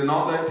safety to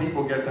not let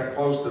people get that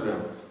close to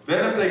them.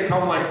 Then if they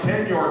come like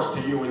 10 yards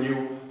to you and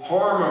you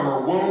harm them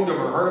or wound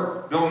them or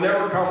hurt them, they'll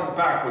never come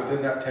back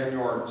within that 10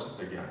 yards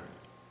again.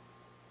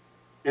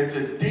 It's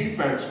a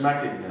defense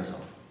mechanism.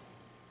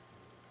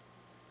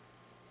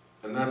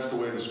 And that's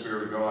the way the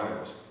Spirit of God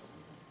is.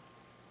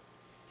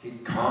 He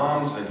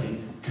comes and he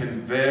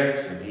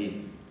convicts and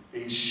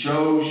he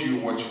shows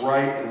you what's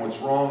right and what's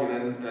wrong,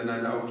 and then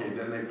okay,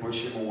 then they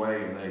push him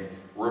away and they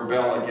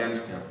rebel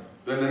against him.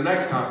 Then the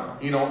next time,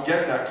 he don't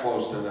get that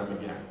close to them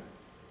again.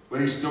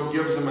 But he still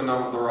gives them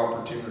another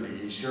opportunity.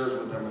 He shares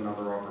with them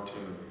another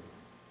opportunity.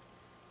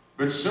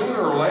 But sooner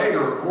or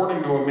later,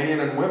 according to a man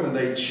and women,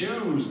 they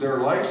choose their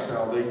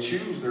lifestyle. They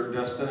choose their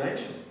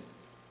destination.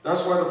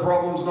 That's why the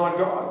problem's not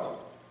God's.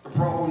 The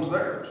problem's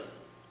theirs.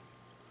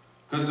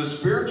 Because the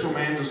spiritual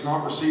man does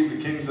not receive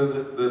the things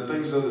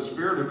of the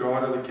Spirit of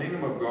God or the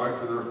kingdom of God,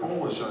 for they're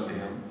foolish unto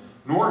him.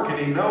 Nor can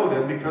he know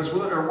them, because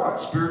they're what?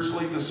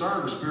 Spiritually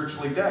discerned or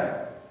spiritually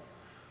dead.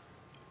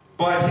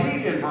 But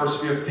he, in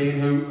verse 15,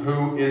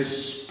 who is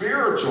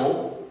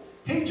spiritual,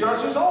 he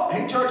judges all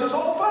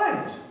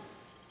things.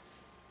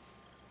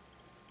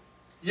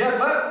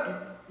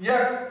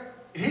 Yet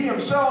he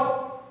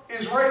himself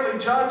is rightly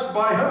judged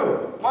by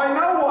who? By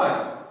no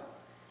one.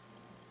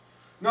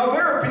 Now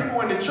there are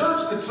people in the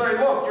church that say,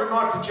 look, you're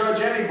not to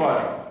judge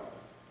anybody.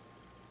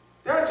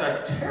 That's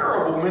a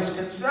terrible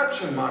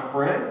misconception, my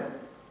friend.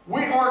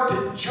 We are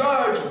to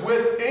judge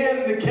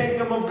within the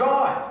kingdom of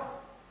God.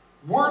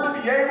 We're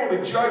to be able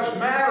to judge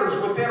matters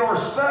within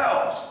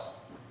ourselves.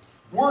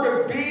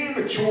 We're to be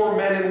mature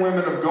men and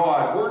women of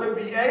God. We're to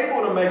be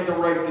able to make the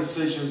right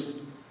decisions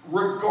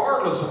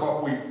regardless of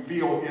what we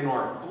feel in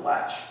our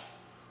flesh.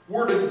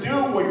 We're to do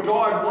what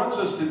God wants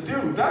us to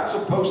do. That's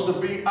supposed to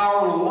be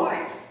our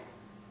life.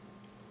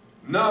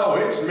 No,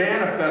 it's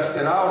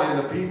manifested out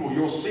into people.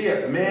 You'll see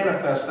it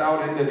manifest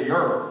out into the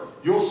earth.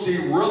 You'll see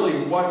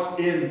really what's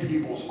in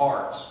people's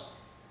hearts.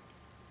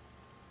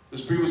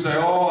 There's people say,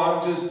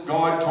 oh,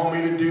 God told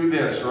me to do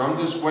this, or I'm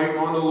just waiting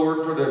on the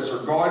Lord for this,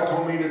 or God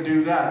told me to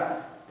do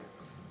that.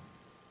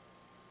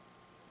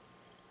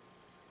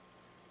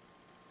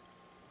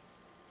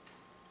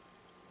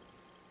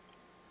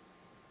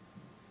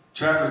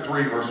 Chapter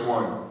 3, verse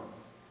 1.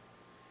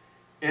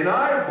 And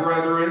I,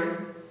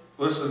 brethren,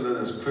 listen to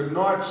this, could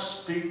not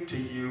speak to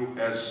you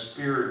as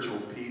spiritual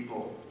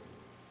people.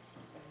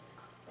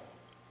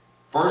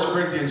 1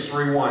 Corinthians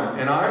 3:1.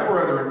 And I,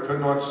 brethren, could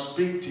not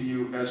speak to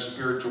you as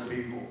spiritual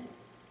people,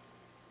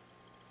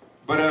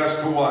 but as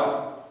to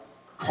what?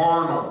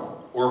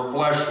 Carnal or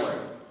fleshly,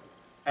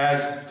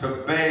 as to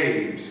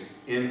babes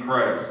in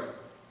Christ.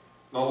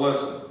 Now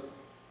listen.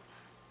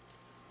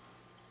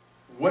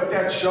 What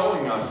that's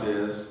showing us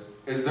is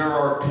there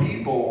are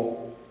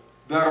people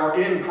that are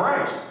in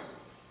Christ.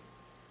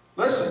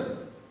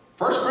 Listen,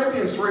 1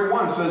 Corinthians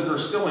 3:1 says they're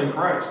still in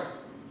Christ.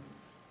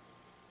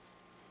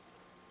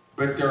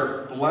 But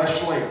they're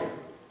fleshly,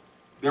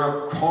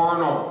 they're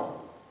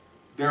carnal,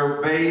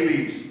 they're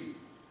babies,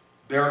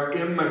 they're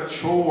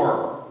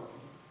immature,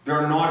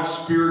 they're not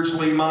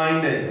spiritually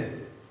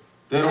minded,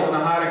 they don't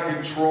know how to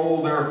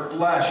control their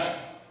flesh.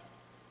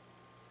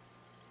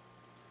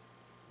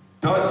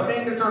 Doesn't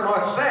mean that they're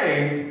not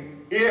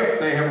saved if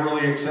they have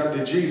really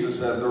accepted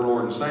Jesus as their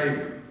Lord and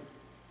Savior.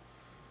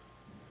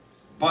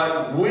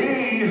 But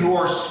we who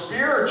are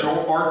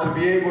spiritual are to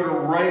be able to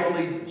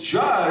rightly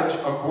judge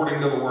according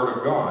to the Word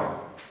of God.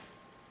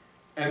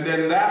 And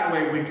then that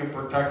way we can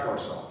protect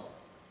ourselves.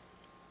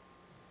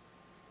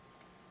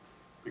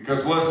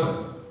 Because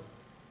listen,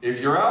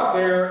 if you're out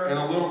there and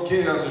a little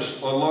kid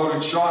has a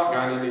loaded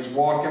shotgun and he's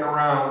walking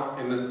around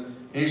and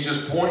he's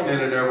just pointing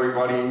it at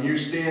everybody and you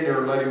stand there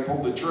and let him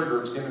pull the trigger,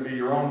 it's going to be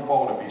your own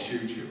fault if he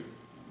shoots you.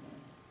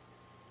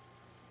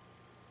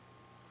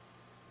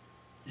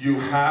 You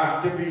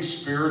have to be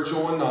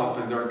spiritual enough,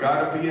 and there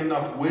got to be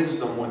enough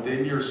wisdom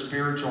within your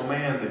spiritual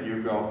man that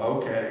you go,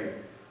 okay,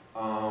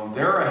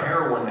 they're a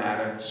heroin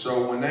addict,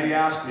 so when they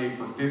ask me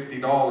for $50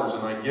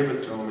 and I give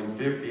it to them in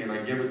 50 and I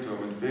give it to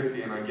them in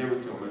 50 and I give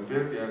it to them in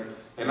 50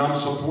 and I'm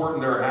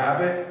supporting their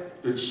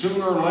habit, that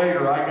sooner or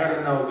later I got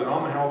to know that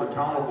I'm held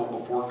accountable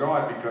before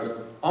God because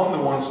I'm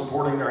the one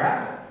supporting their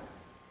habit.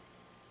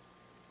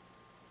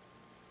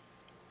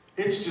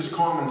 It's just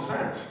common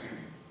sense.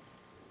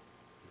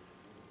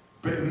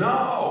 But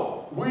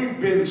no, we've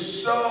been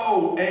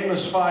so,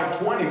 Amos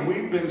 5:20,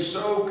 we've been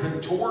so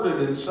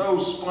contorted and so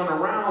spun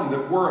around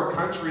that we're a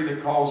country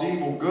that calls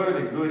evil good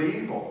and good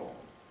evil.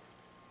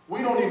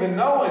 We don't even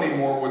know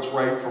anymore what's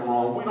right from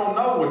wrong. We don't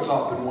know what's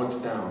up and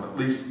what's down. At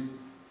least,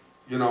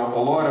 you know, a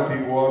lot of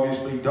people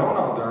obviously don't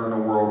out there in the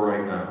world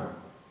right now.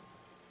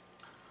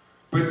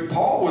 But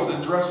Paul was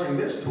addressing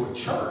this to a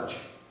church.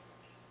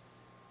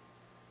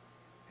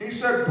 He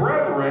said,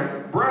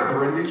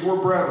 brethren, these were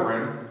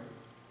brethren,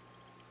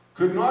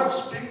 could not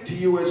speak to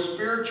you as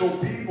spiritual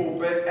people,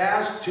 but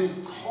as to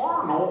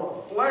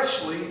carnal,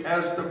 fleshly,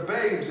 as to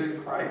babes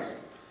in Christ.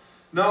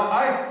 Now,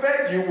 I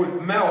fed you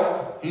with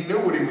milk. He knew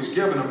what he was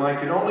giving him. I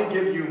could only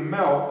give you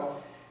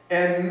milk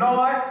and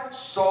not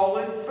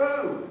solid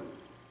food.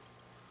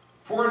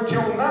 For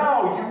until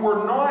now, you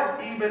were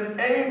not even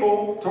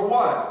able to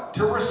what?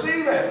 To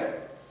receive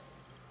it.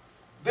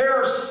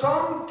 There's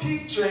some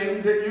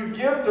teaching that you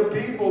give to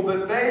people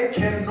that they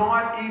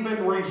cannot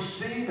even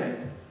receive it.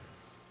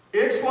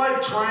 It's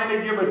like trying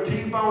to give a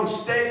T-bone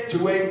steak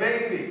to a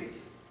baby.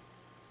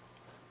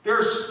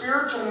 Their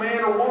spiritual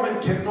man or woman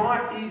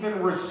cannot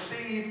even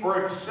receive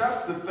or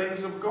accept the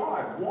things of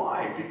God.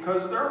 Why?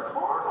 Because they're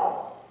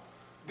carnal.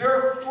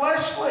 They're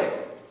fleshly.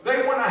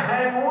 They want to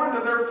hang on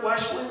to their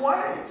fleshly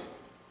ways.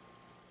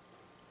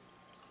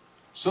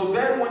 So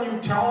then when you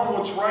tell them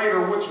what's right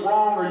or what's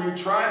wrong, or you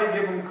try to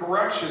give them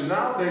correction,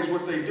 nowadays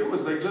what they do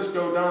is they just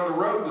go down the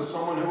road to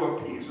someone who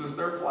appeases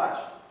their flesh,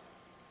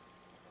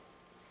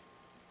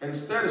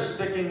 instead of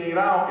sticking it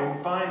out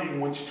and finding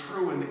what's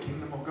true in the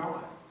kingdom of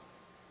God.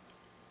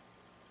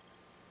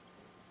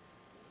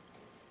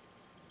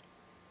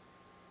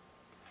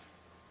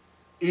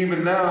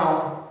 Even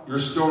now, you're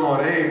still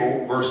not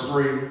able, verse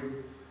 3,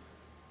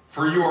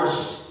 for you are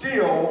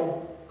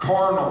still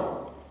carnal.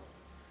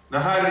 Now,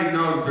 how did he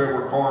know that they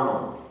were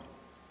carnal?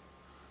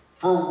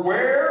 For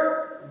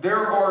where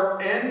there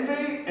are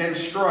envy and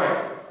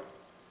strife,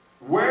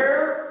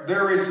 where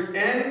there is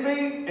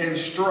envy and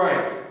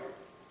strife,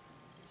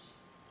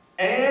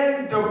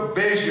 and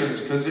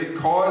divisions, because it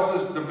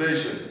causes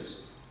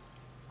divisions,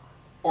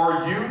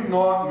 are you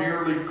not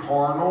merely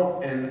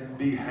carnal and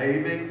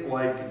behaving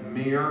like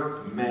mere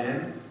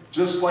men,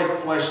 just like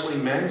fleshly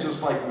men,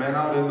 just like men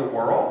out in the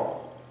world?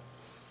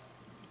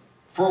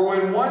 For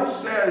when one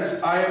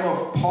says, I am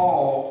of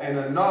Paul, and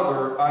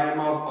another, I am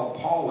of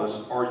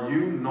Apollos, are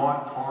you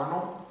not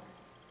carnal?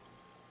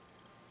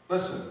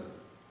 Listen,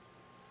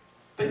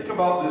 think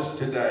about this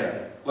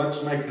today.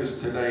 Let's make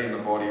this today in the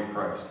body of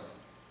Christ.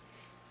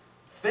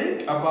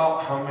 Think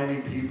about how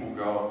many people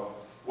go,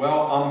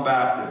 well, I'm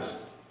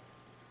Baptist,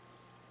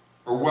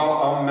 or well,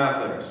 I'm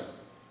Methodist,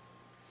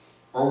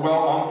 or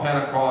well, I'm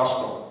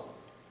Pentecostal,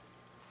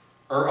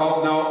 or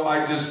oh no,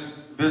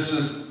 this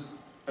is,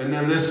 and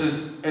then this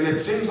is, and it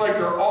seems like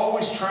they're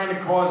always trying to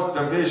cause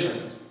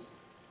divisions.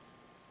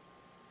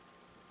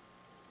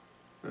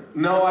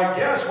 No, I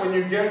guess when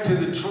you get to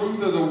the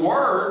truth of the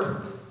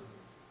Word,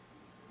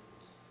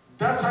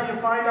 that's how you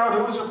find out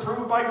who is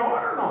approved by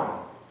God or not.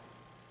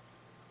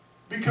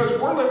 Because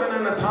we're living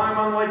in a time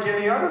unlike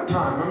any other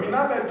time. I mean,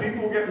 I've had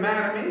people get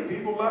mad at me.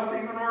 People left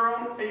even our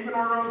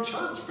own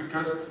church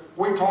because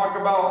we talk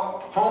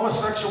about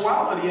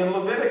homosexuality in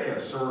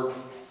Leviticus, or,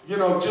 you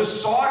know,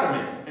 just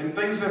sodomy and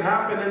things that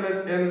happen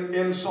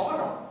in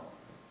Sodom.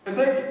 And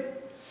they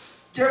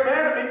get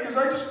mad at me because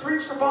I just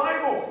preach the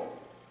Bible.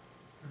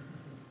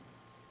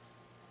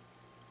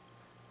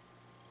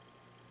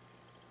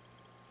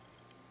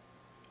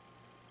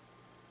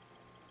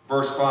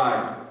 Verse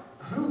 5.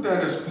 Who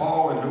then is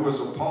Paul and who is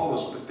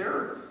Apollos?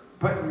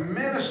 But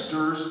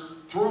ministers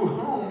through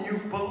whom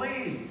you've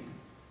believed.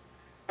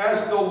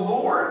 As the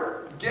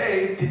Lord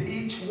gave to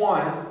each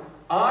one,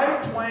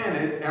 I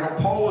planted and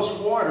Apollos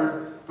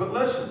watered. But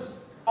listen,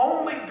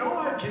 only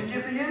God can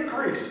give the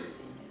increase.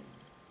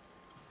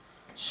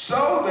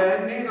 So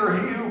then, neither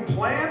he who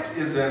plants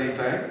is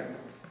anything,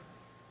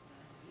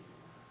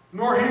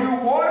 nor he who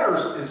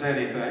waters is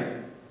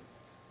anything,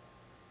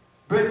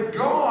 but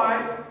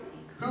God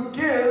who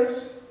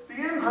gives the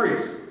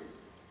increase.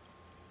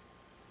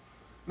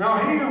 Now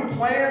he who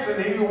plants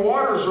and he who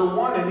waters are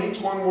one, and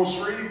each one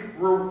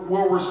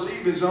will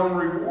receive his own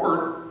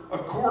reward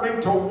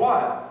according to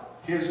what?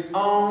 His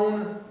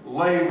own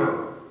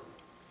labor.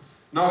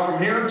 Now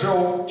from here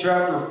till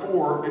chapter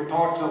 4, it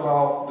talks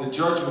about the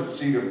judgment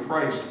seat of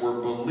Christ, where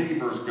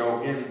believers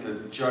go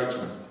into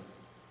judgment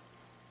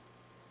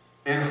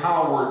and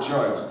how we're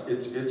judged.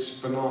 It's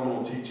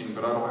phenomenal teaching,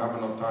 but I don't have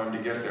enough time to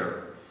get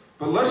there.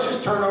 But let's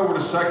just turn over to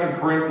 2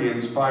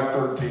 Corinthians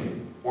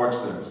 5:13. Watch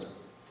this.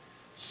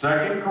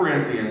 2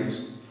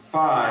 Corinthians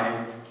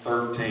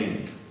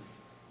 5:13.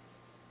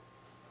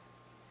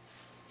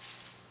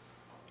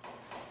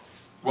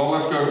 Well,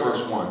 let's go to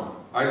verse 1.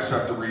 I just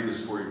have to read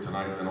this for you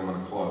tonight, then I'm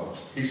going to close.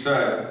 He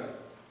said,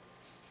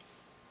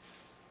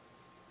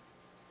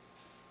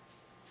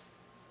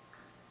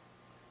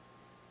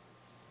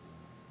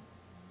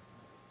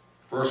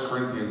 First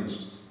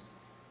Corinthians.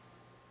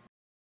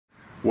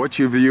 What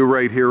you view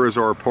right here is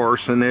our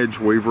parsonage.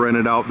 We've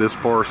rented out this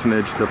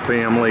parsonage to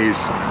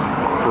families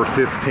for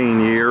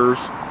 15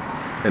 years.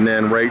 And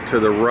then right to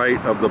the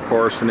right of the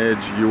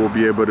parsonage, you will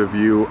be able to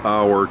view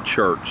our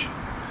church.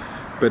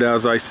 But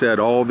as I said,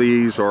 all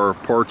these are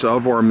parts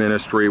of our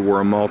ministry.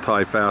 We're a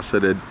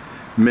multifaceted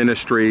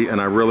ministry,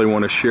 and I really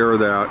want to share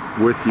that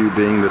with you,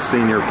 being the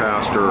senior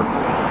pastor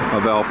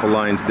of Alpha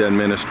Lion's Den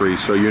Ministry,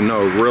 so you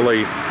know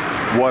really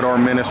what our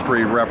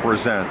ministry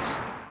represents.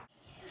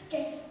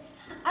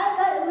 I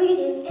gotta read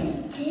it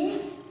in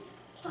this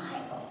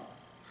Bible.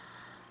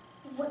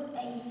 What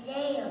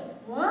Isaiah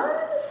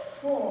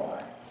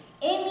 1:4.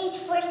 It means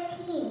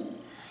 14.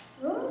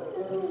 Your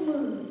new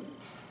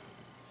moods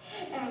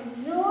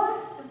and your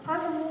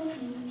impossible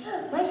feet,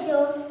 my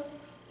soul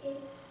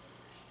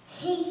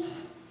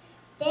hates.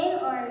 They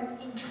are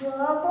in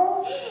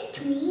trouble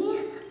to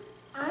me.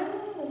 I'm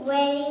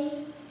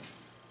waiting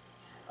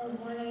of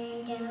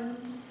watering down.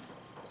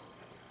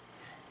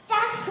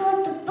 That's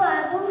what the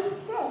Bible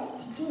says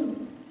to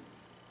do.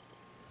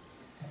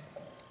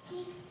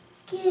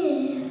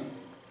 Good.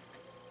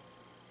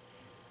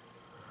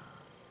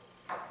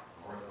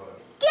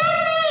 Get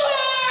me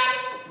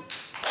here!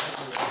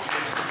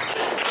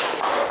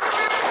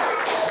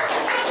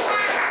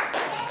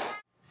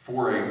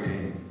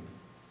 4:18.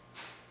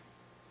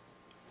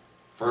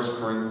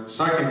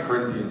 2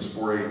 Corinthians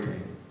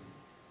 4:18.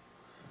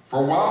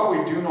 For while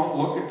we do not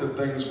look at the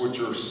things which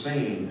are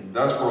seen,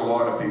 that's where a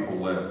lot of people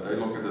live. They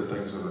look at the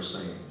things that are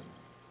seen.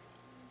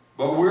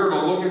 But we're to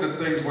look at the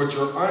things which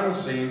are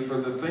unseen, for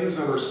the things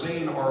that are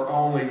seen are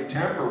only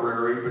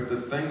temporary, but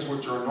the things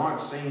which are not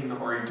seen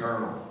are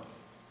eternal.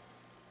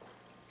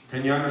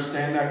 Can you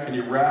understand that? Can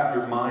you wrap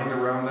your mind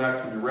around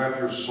that? Can you wrap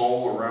your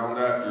soul around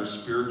that, your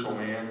spiritual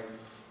man?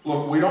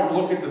 Look, we don't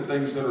look at the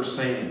things that are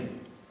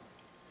seen.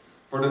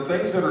 For the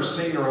things that are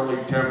seen are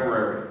only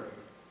temporary.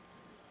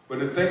 But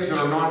the things that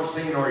are not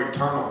seen are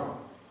eternal.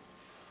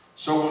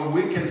 So when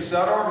we can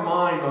set our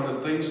mind on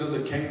the things of the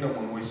kingdom,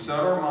 when we set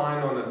our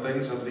mind on the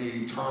things of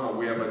the eternal,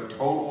 we have a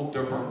total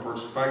different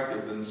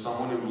perspective than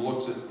someone who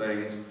looks at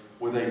things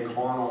with a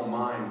carnal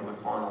mind, with a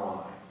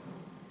carnal eye.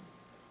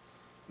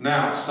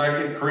 Now,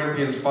 2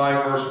 Corinthians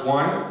 5 verse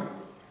 1.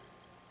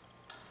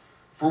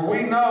 For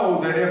we know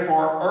that if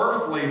our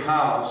earthly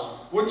house,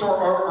 what's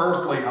our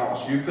earthly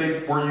house? You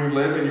think where you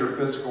live in your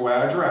physical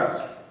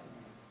address.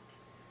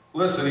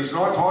 Listen, he's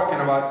not talking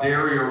about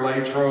Derry or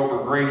Latrobe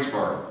or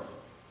Greensboro.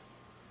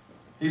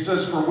 He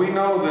says, for we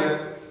know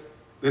that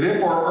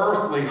if our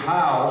earthly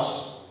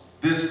house,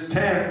 this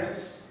tent,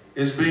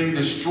 is being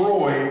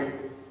destroyed,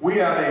 we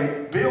have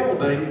a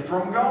building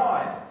from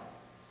God.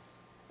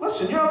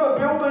 Listen, you have a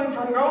building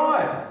from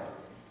God.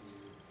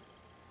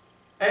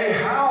 A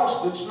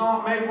house that's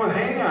not made with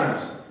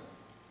hands.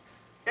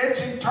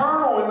 It's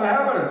eternal in the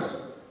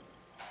heavens.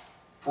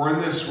 For in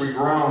this we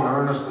groan,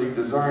 earnestly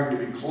desiring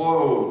to be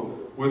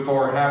clothed with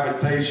our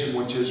habitation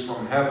which is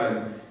from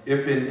heaven.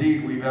 If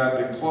indeed we have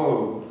been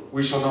clothed,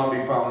 we shall not be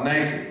found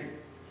naked.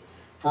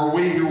 For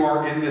we who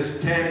are in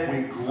this tent,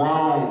 we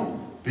groan,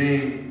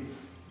 being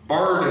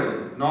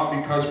burdened,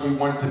 not because we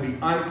want to be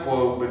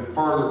unclothed, but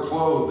further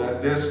clothed,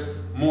 that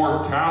this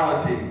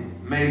mortality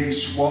may be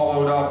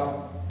swallowed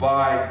up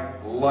by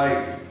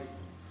life.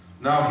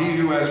 Now he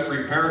who has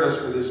prepared us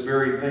for this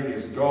very thing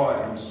is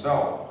God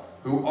himself,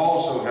 who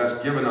also has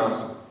given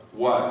us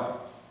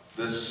what?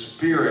 The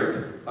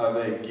spirit of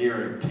a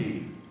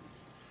guarantee.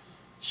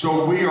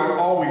 So we are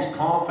always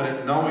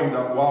confident knowing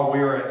that while we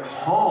are at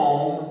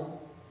home,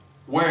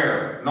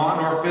 where? Not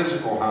in our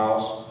physical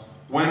house.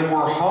 When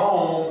we're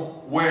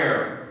home,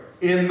 where?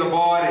 In the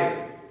body.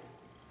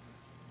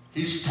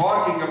 He's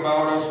talking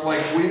about us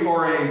like we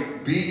are a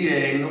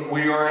being,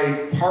 we are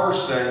a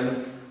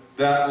person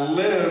that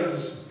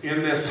lives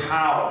in this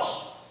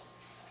house.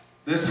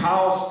 This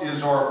house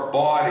is our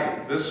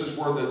body. This is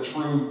where the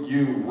true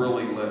you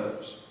really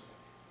lives.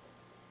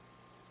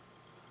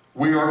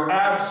 We are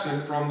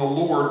absent from the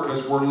Lord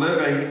because we're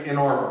living in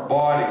our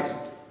bodies.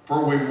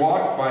 For we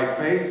walk by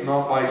faith,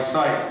 not by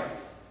sight.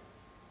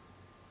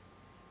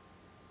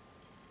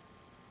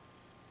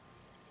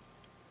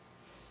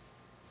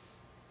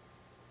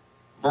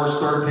 Verse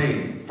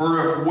 13.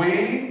 For if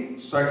we,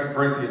 2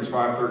 Corinthians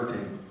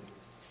 5:13.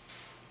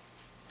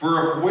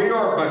 For if we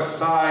are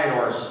beside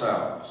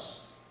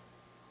ourselves,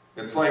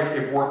 it's like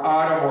if we're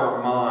out of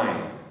our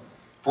mind.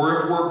 For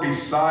if we're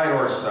beside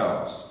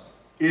ourselves,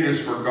 it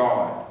is for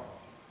God.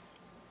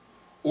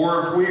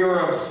 Or if we are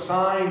of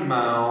sound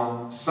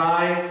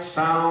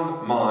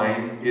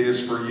mind, it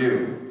is for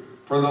you.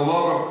 For the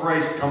love of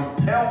Christ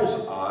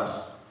compels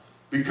us,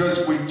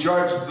 because we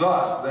judge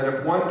thus, that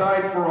if one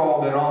died for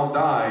all, then all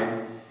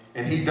died.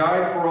 And he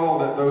died for all,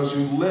 that those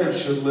who live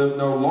should live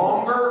no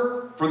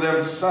longer for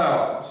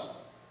themselves,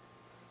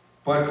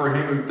 but for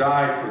him who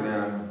died for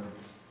them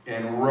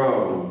and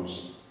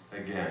rose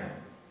again.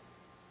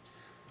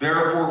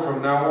 Therefore,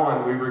 from now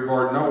on, we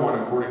regard no one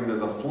according to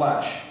the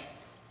flesh,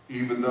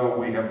 even though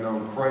we have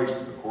known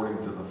Christ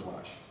according to the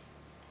flesh.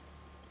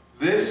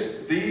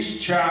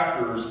 These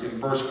chapters in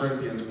 1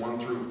 Corinthians 1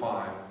 through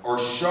 5 are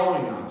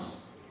showing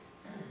us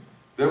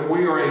that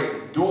we are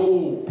a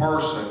dual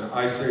person.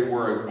 I say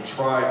we're a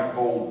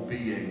trifold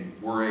being.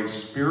 We're a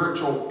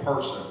spiritual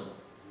person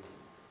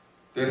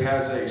that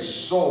has a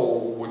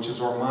soul, which is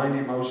our mind,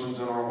 emotions,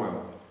 and our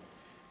will.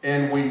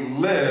 And we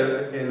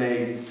live in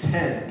a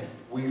tent.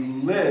 We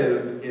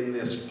live in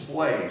this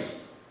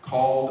place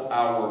called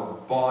our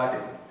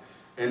body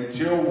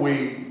until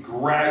we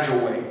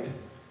graduate,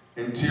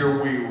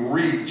 until we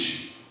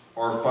reach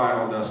our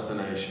final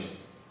destination,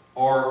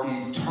 our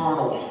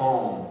eternal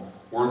home,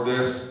 where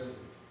this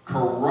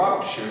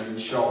corruption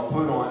shall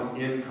put on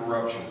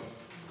incorruption,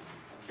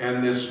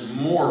 and this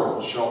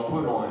mortal shall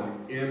put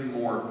on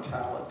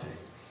immortality.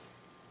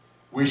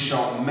 We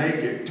shall make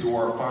it to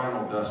our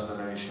final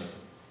destination.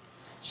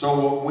 So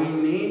what we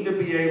need to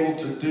be able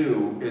to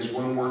do is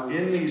when we're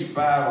in these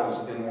battles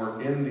and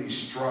we're in these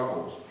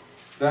struggles,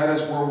 that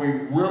is where we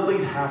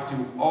really have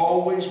to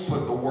always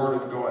put the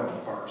Word of God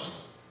first.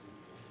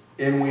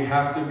 And we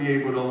have to be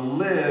able to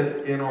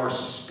live in our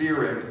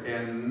spirit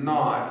and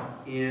not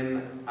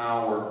in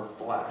our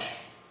flesh.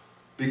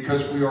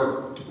 Because we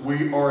are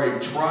a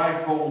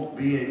trifold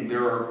being.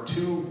 There are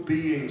two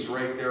beings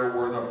right there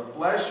where the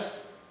flesh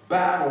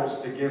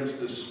battles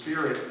against the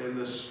spirit and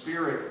the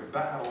spirit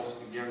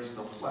battles against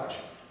the flesh.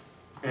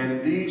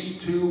 And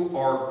these two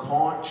are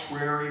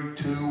contrary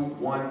to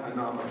one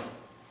another.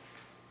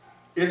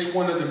 It's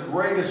one of the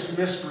greatest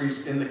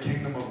mysteries in the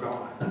kingdom of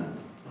God,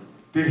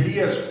 that he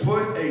has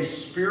put a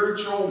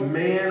spiritual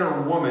man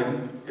or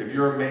woman, if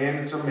you're a man,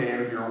 it's a man,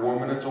 if you're a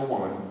woman, it's a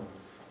woman,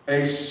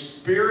 a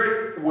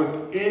spirit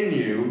within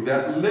you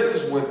that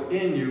lives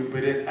within you,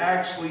 but it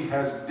actually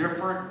has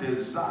different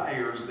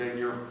desires than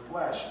your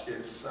flesh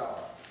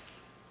itself.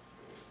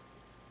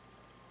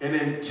 And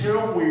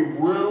until we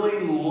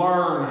really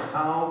learn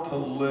how to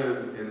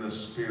live in the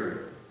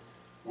spirit,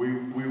 we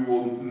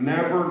will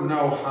never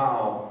know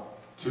how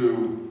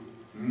to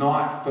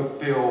not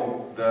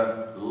fulfill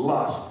the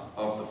lust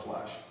of the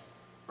flesh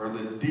or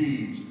the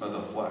deeds of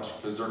the flesh,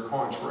 because they're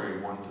contrary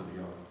one to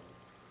the other.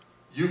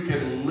 You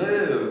can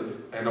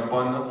live an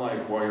abundant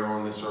life while you're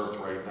on this earth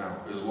right now,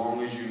 as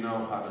long as you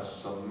know how to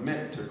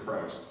submit to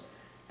Christ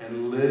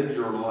and live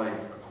your life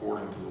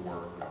according to the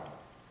Word of God.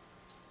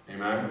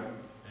 Amen? Amen.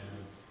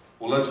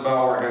 Well, let's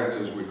bow our heads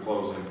as we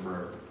close in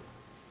prayer.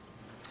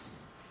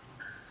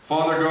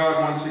 Father God,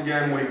 once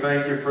again, we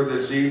thank you for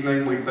this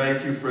evening. We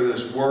thank you for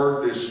this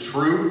word, this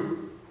truth.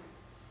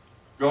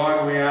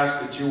 God, we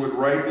ask that you would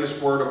write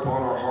this word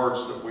upon our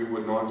hearts, that we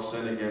would not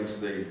sin against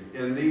thee.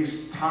 In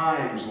these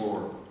times,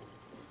 Lord,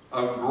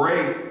 of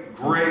great,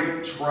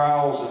 great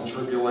trials and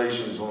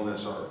tribulations on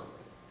this earth,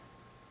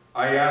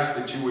 I ask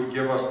that you would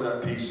give us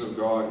that peace of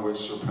God which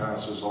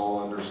surpasses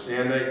all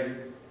understanding,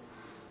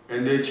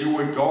 and that you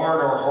would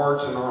guard our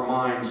hearts and our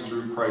minds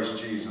through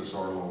Christ Jesus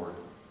our Lord.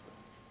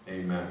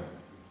 Amen.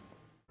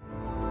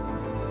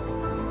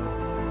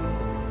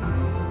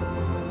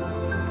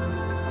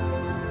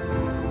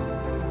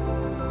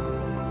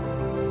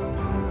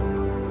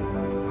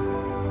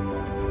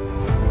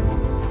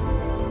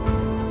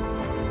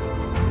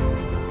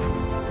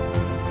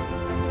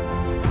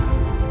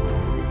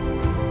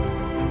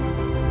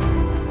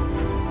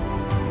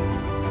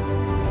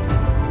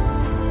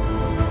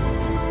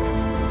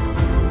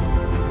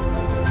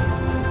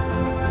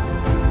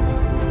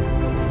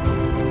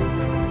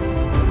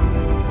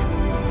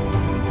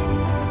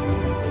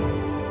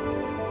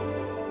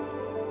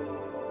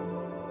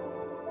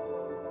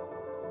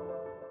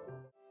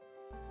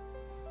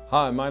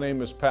 Hi, my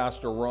name is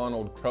Pastor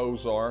Ronald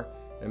Kosor,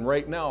 and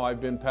right now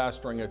I've been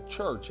pastoring a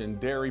church in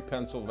Derry,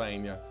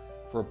 Pennsylvania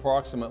for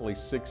approximately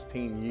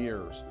 16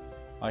 years.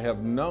 I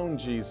have known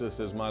Jesus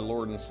as my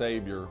Lord and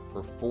Savior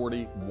for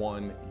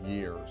 41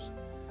 years.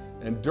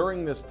 And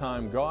during this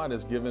time, God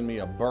has given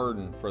me a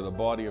burden for the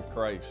body of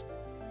Christ.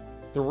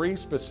 3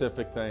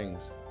 specific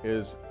things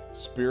is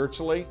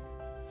spiritually,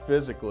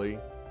 physically,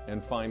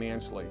 and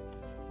financially.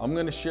 I'm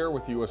going to share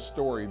with you a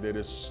story that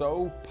is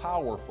so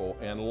powerful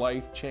and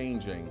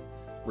life-changing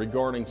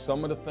regarding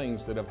some of the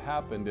things that have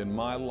happened in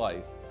my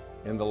life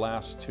in the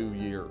last 2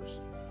 years.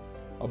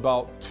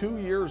 About 2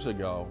 years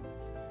ago,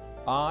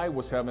 I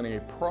was having a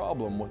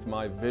problem with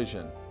my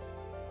vision.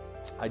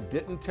 I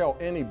didn't tell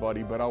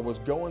anybody, but I was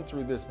going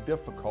through this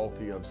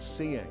difficulty of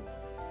seeing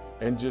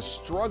and just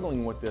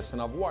struggling with this.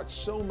 And I've watched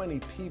so many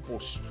people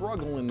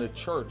struggle in the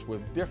church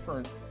with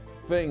different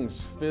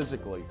things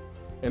physically.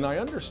 And I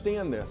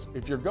understand this.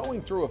 If you're going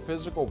through a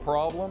physical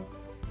problem,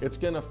 it's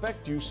going to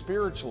affect you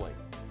spiritually.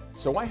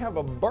 So I have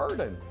a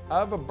burden. I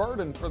have a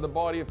burden for the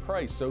body of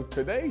Christ. So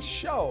today's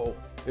show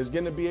is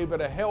going to be able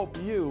to help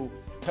you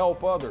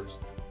help others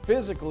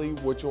physically,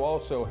 which will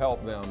also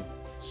help them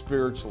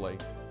spiritually.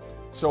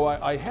 So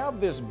I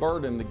have this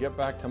burden to get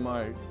back to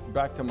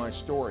my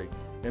story.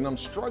 And I'm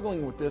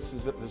struggling with this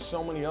as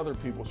so many other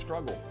people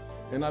struggle.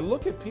 And I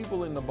look at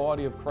people in the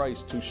body of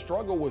Christ who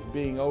struggle with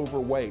being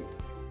overweight,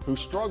 who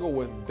struggle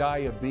with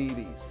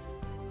diabetes,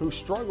 who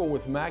struggle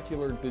with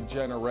macular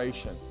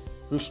degeneration,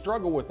 who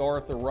struggle with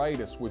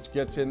arthritis, which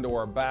gets into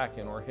our back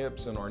and our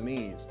hips and our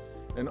knees,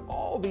 and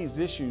all these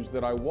issues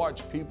that I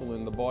watch people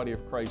in the body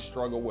of Christ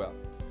struggle with.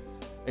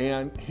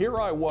 And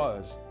here I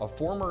was, a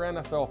former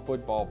NFL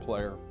football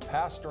player,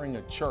 pastoring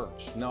a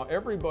church. Now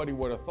everybody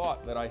would have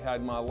thought that I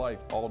had my life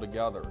all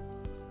together.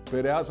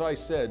 But as I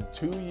said,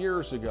 2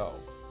 years ago,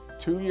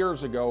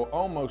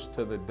 almost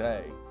to the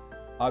day,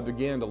 I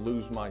began to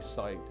lose my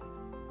sight.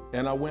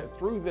 And I went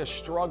through this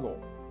struggle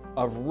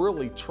of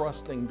really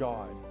trusting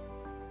God.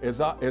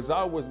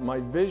 My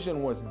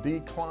vision was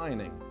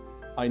declining.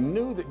 I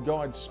knew that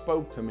God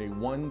spoke to me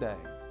one day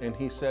and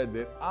He said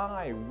that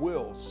I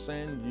will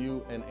send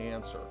you an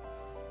answer.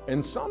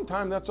 And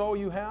sometimes that's all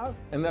you have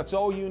and that's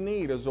all you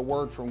need is a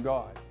word from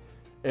God.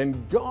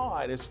 And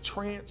God has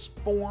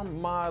transformed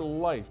my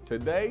life.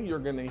 Today you're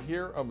going to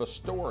hear of a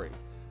story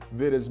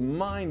that is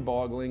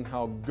mind-boggling,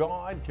 how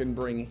God can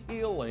bring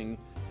healing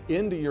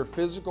into your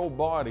physical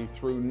body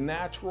through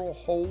natural,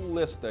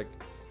 holistic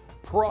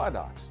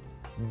products.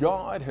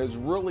 God has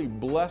really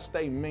blessed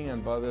a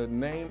man by the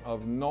name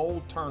of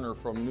Noel Turner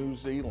from New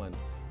Zealand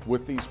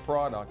with these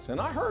products. And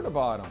I heard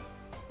about them.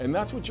 And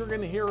that's what you're going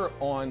to hear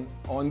on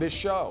this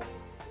show.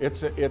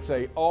 It's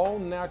a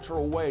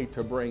all-natural way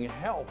to bring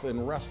health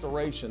and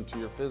restoration to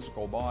your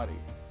physical body.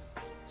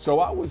 So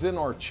I was in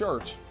our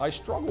church. I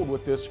struggled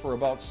with this for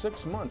about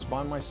 6 months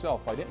by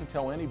myself. I didn't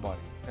tell anybody.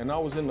 And I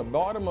was in the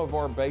bottom of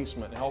our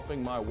basement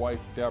helping my wife,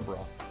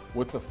 Deborah,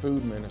 with the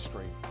food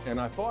ministry.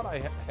 And I thought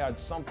I had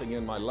something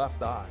in my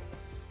left eye.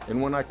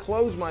 And when I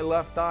closed my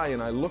left eye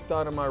and I looked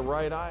out of my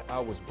right eye, I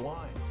was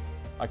blind.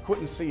 I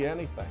couldn't see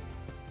anything.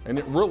 And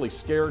it really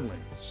scared me.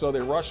 So they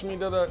rushed me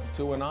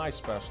to an eye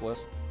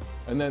specialist.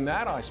 And then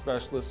that eye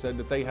specialist said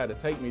that they had to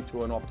take me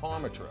to an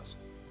optometrist.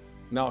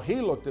 Now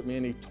he looked at me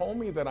and he told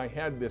me that I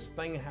had this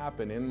thing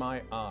happen in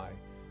my eye,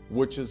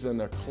 which is an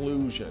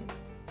occlusion.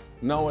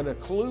 Now an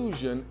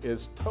occlusion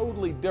is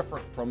totally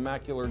different from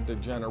macular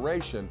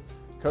degeneration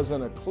because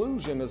an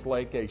occlusion is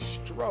like a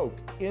stroke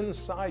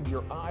inside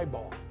your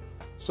eyeball.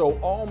 So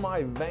all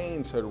my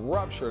veins had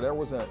ruptured. There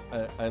was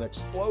an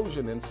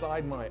explosion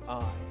inside my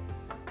eye.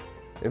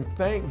 And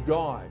thank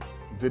God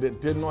that it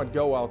did not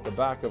go out the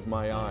back of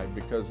my eye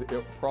because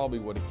it probably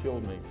would have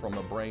killed me from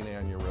a brain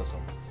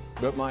aneurysm.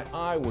 But my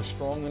eye was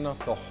strong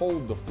enough to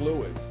hold the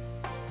fluids.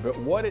 But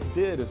what it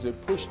did is it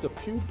pushed the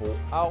pupil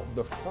out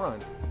the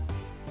front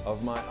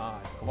of my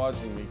eye,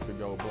 causing me to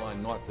go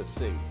blind, not to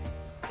see.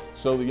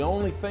 So the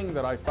only thing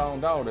that I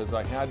found out is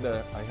I had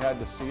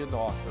to see a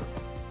doctor.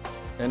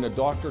 And the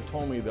doctor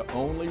told me the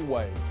only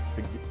way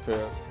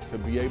to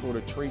be able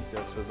to treat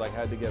this is I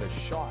had to get a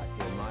shot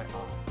in my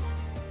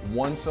eye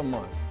once a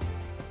month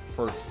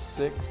for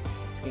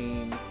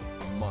 16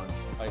 months.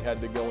 I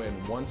had to go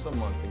in once a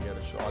month and get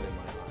a shot in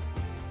my eye.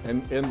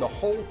 And the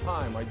whole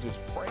time I just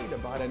prayed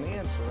about an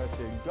answer. I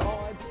said,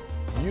 God,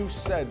 you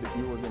said that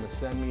you were going to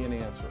send me an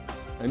answer.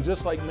 And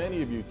just like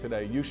many of you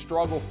today, you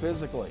struggle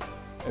physically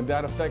and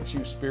that affects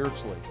you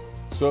spiritually.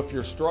 So if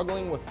you're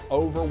struggling with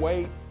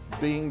overweight,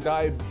 being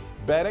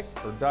diabetic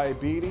or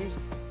diabetes,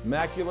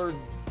 macular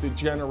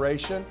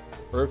degeneration,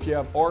 or if you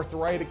have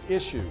arthritic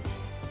issues,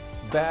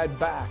 bad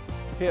back,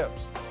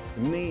 hips,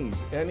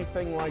 knees,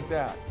 anything like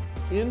that,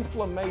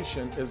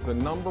 inflammation is the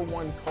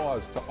 #1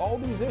 cause to all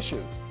these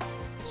issues.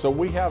 So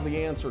we have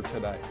the answer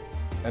today.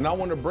 And I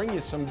want to bring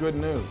you some good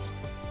news.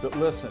 That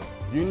listen,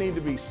 you need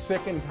to be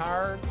sick and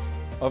tired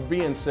of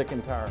being sick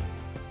and tired.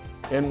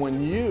 And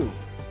when you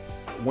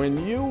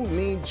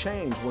need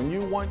change, when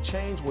you want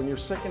change, when you're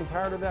sick and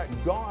tired of that,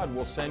 God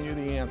will send you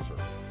the answer.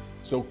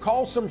 So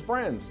call some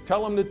friends,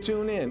 tell them to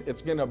tune in.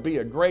 It's going to be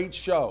a great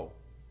show.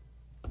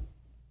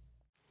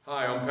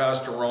 Hi, I'm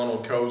Pastor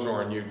Ronald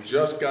Kosor, and you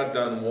just got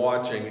done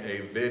watching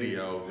a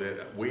video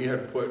that we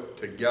had put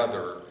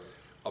together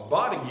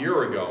about a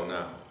year ago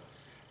now.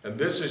 And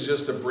this is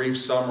just a brief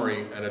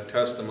summary and a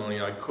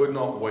testimony. I could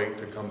not wait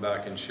to come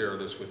back and share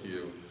this with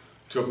you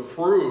to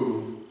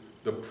prove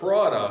the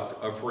product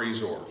of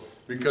Freezor.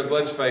 Because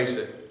let's face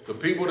it, the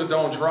people that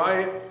don't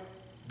try it,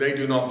 they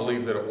do not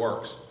believe that it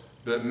works.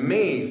 But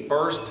me,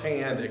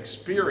 firsthand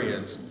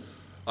experience,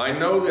 I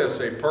know this,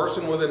 a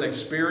person with an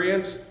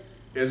experience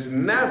is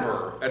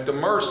never at the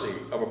mercy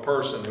of a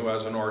person who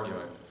has an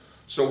argument.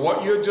 So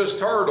what you just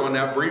heard on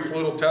that brief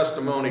little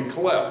testimony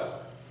clip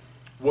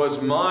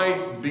was my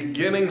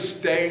beginning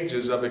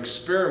stages of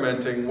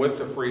experimenting with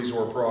the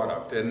Freezor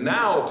product. And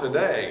now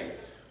today,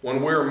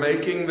 when we're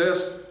making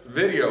this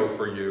video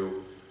for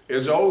you,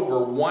 is over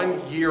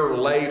 1 year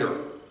later.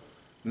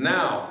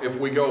 Now, if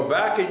we go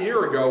back a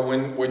year ago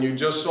when you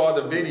just saw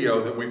the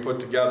video that we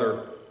put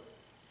together,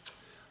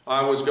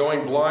 I was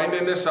going blind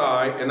in this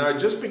eye and I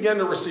just began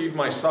to receive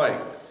my sight.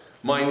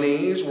 My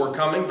knees were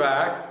coming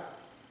back.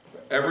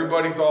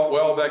 Everybody thought,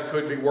 well, that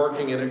could be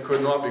working, and it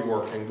could not be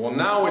working. Well,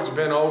 now it's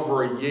been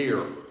over a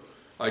year.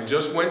 I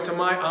just went to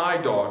my eye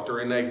doctor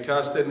and they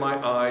tested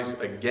my eyes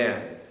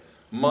again.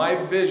 My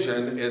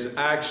vision is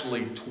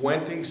actually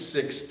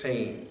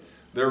 20/16.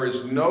 There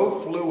is no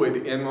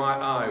fluid in my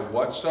eye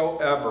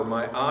whatsoever.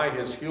 My eye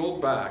has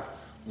healed back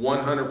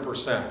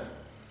 100%.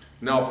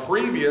 Now,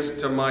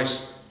 previous to my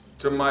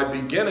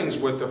beginnings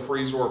with the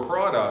Freezor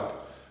product,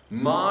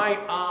 my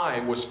eye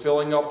was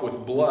filling up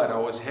with blood. I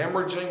was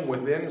hemorrhaging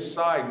within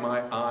inside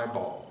my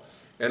eyeball.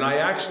 And I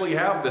actually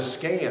have the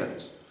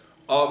scans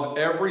of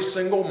every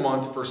single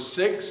month for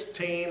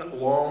 16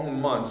 long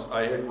months.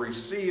 I had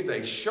received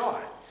a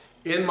shot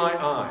in my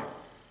eye.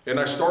 And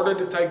I started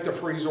to take the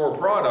Freezor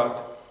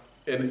product,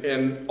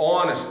 and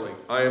honestly,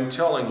 I am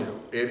telling you,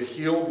 it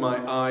healed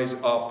my eyes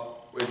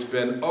up. It's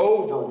been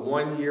over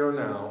 1 year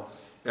now,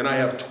 and I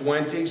have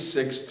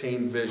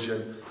 20/16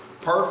 vision.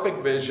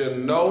 Perfect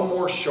vision, no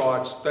more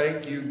shots,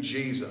 thank you,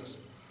 Jesus.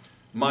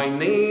 My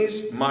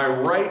knees, my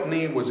right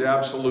knee was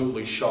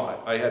absolutely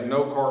shot. I had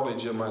no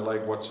cartilage in my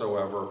leg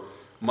whatsoever.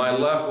 My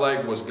left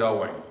leg was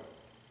going.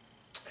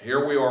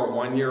 Here we are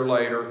 1 year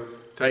later,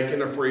 taking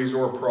the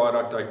Freezor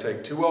product. I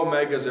take 2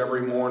 omegas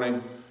every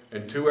morning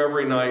and 2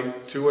 every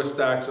night, 2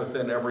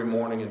 astaxanthin every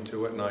morning and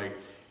 2 at night.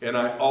 And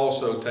I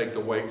also take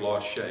the weight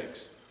loss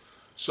shakes.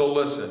 So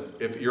listen,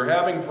 if you're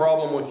having a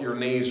problem with your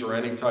knees or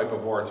any type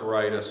of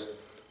arthritis,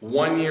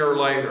 1 year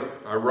later,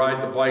 I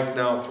ride the bike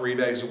now 3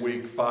 days a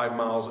week, 5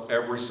 miles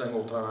every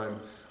single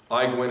time.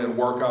 I go in and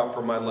work out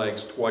for my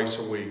legs twice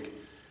a week,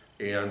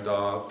 and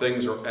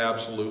things are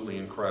absolutely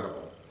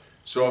incredible.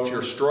 So if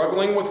you're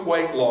struggling with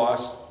weight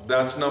loss,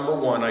 that's number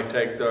one. I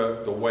take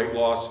the weight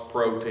loss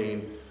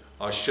protein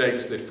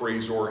shakes that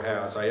Freezor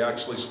has. I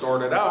actually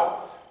started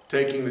out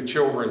taking the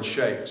children's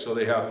shake. So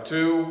they have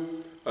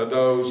 2 of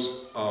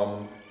those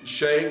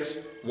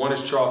shakes. One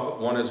is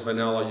chocolate, one is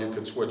vanilla. You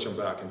can switch them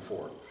back and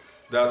forth.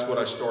 That's what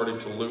I started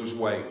to lose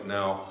weight.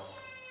 Now,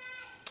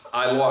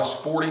 I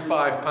lost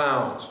 45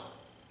 pounds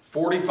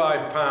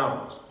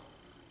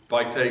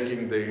by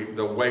taking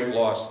the weight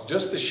loss,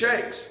 just the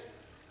shakes.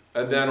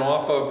 And then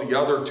off of the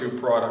other 2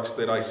 products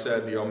that I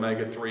said, the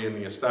omega-3 and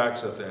the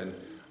astaxanthin,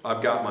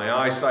 I've got my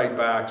eyesight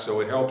back, so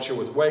it helps you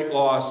with weight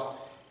loss.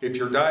 If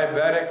you're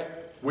diabetic,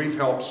 we've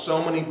helped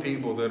so many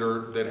people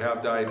that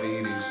have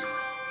diabetes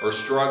or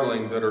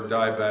struggling that are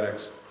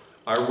diabetics.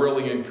 I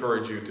really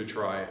encourage you to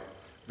try it.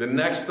 The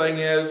next thing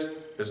is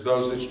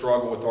those that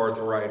struggle with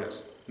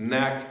arthritis,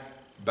 neck,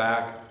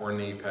 back, or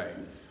knee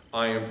pain.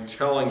 I am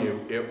telling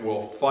you, it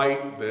will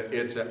fight.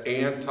 It's an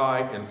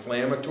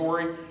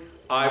anti-inflammatory.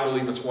 I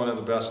believe it's one of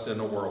the best in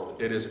the world.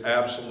 It has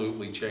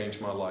absolutely changed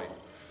my life.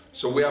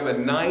 So we have a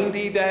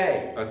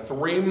 90-day, a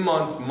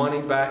 3-month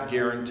money-back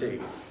guarantee.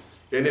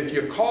 And if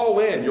you call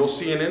in, you'll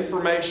see an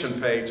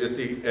information page at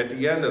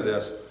the end of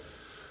this,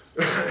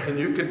 and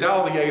you can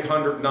dial the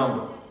 800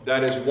 number.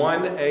 That is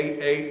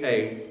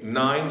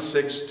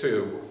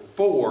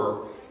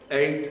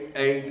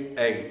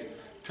 1-888-962-4888.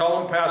 Tell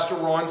them Pastor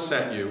Ron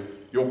sent you.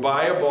 You'll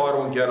buy a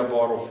bottle and get a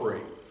bottle free.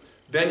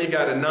 Then you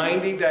got a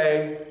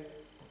 90-day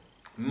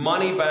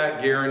money-back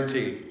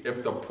guarantee.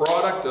 If the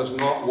product does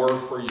not work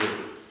for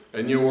you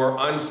and you are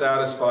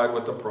unsatisfied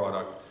with the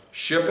product,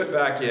 ship it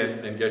back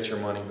in and get your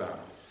money back.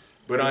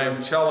 But I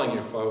am telling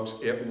you, folks,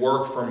 it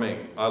worked for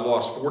me. I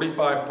lost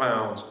 45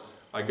 pounds.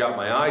 I got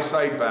my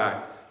eyesight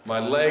back. My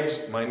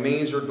legs, my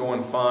knees are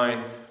doing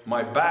fine.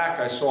 My back,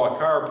 I saw a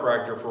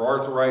chiropractor for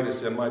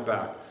arthritis in my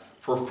back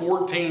for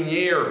 14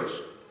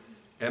 years.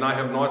 And I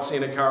have not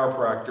seen a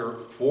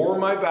chiropractor for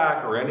my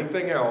back or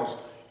anything else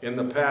in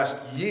the past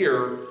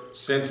year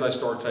since I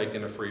started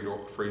taking the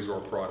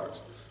Freezor products.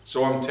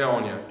 So I'm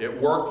telling you,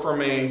 it worked for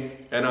me,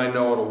 and I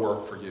know it'll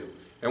work for you.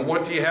 And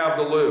what do you have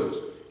to lose?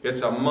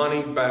 It's a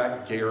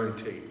money-back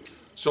guarantee.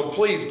 So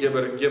please give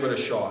it a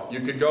shot. You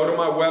could go to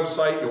my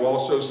website. You'll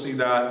also see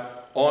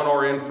that on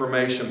our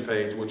information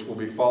page, which will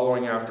be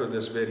following after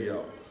this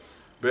video.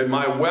 But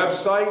my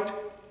website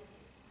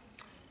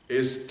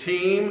is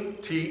Team,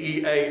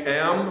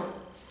 T-E-A-M,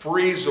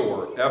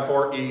 Freezor,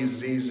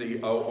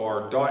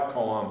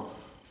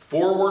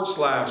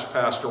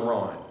 FREZZOR.com/Pastor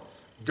Ron.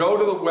 Go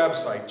to the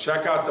website,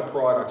 check out the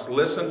products,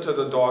 listen to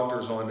the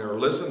doctors on there,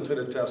 listen to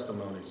the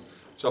testimonies.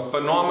 It's a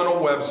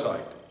phenomenal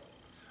website.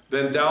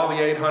 Then dial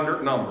the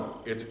 800 number.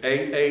 It's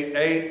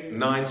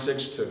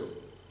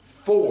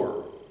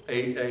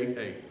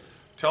 888-962-4888.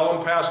 Tell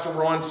them Pastor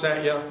Ron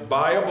sent you.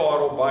 Buy a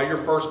bottle, buy your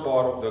first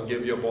bottle, they'll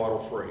give you a bottle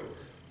free.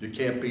 You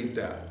can't beat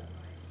that.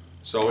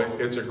 So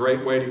it's a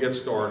great way to get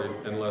started.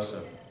 And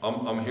listen,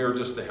 I'm here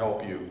just to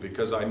help you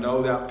because I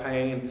know that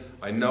pain,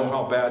 I know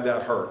how bad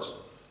that hurts.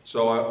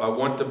 So I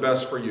want the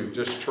best for you.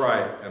 Just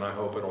try it, and I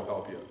hope it'll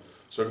help you.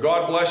 So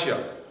God bless you,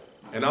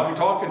 and I'll be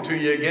talking to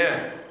you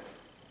again.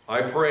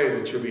 I pray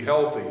that you'll be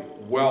healthy,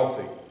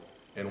 wealthy,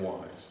 and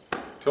wise.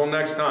 Till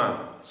next time,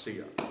 see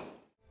ya.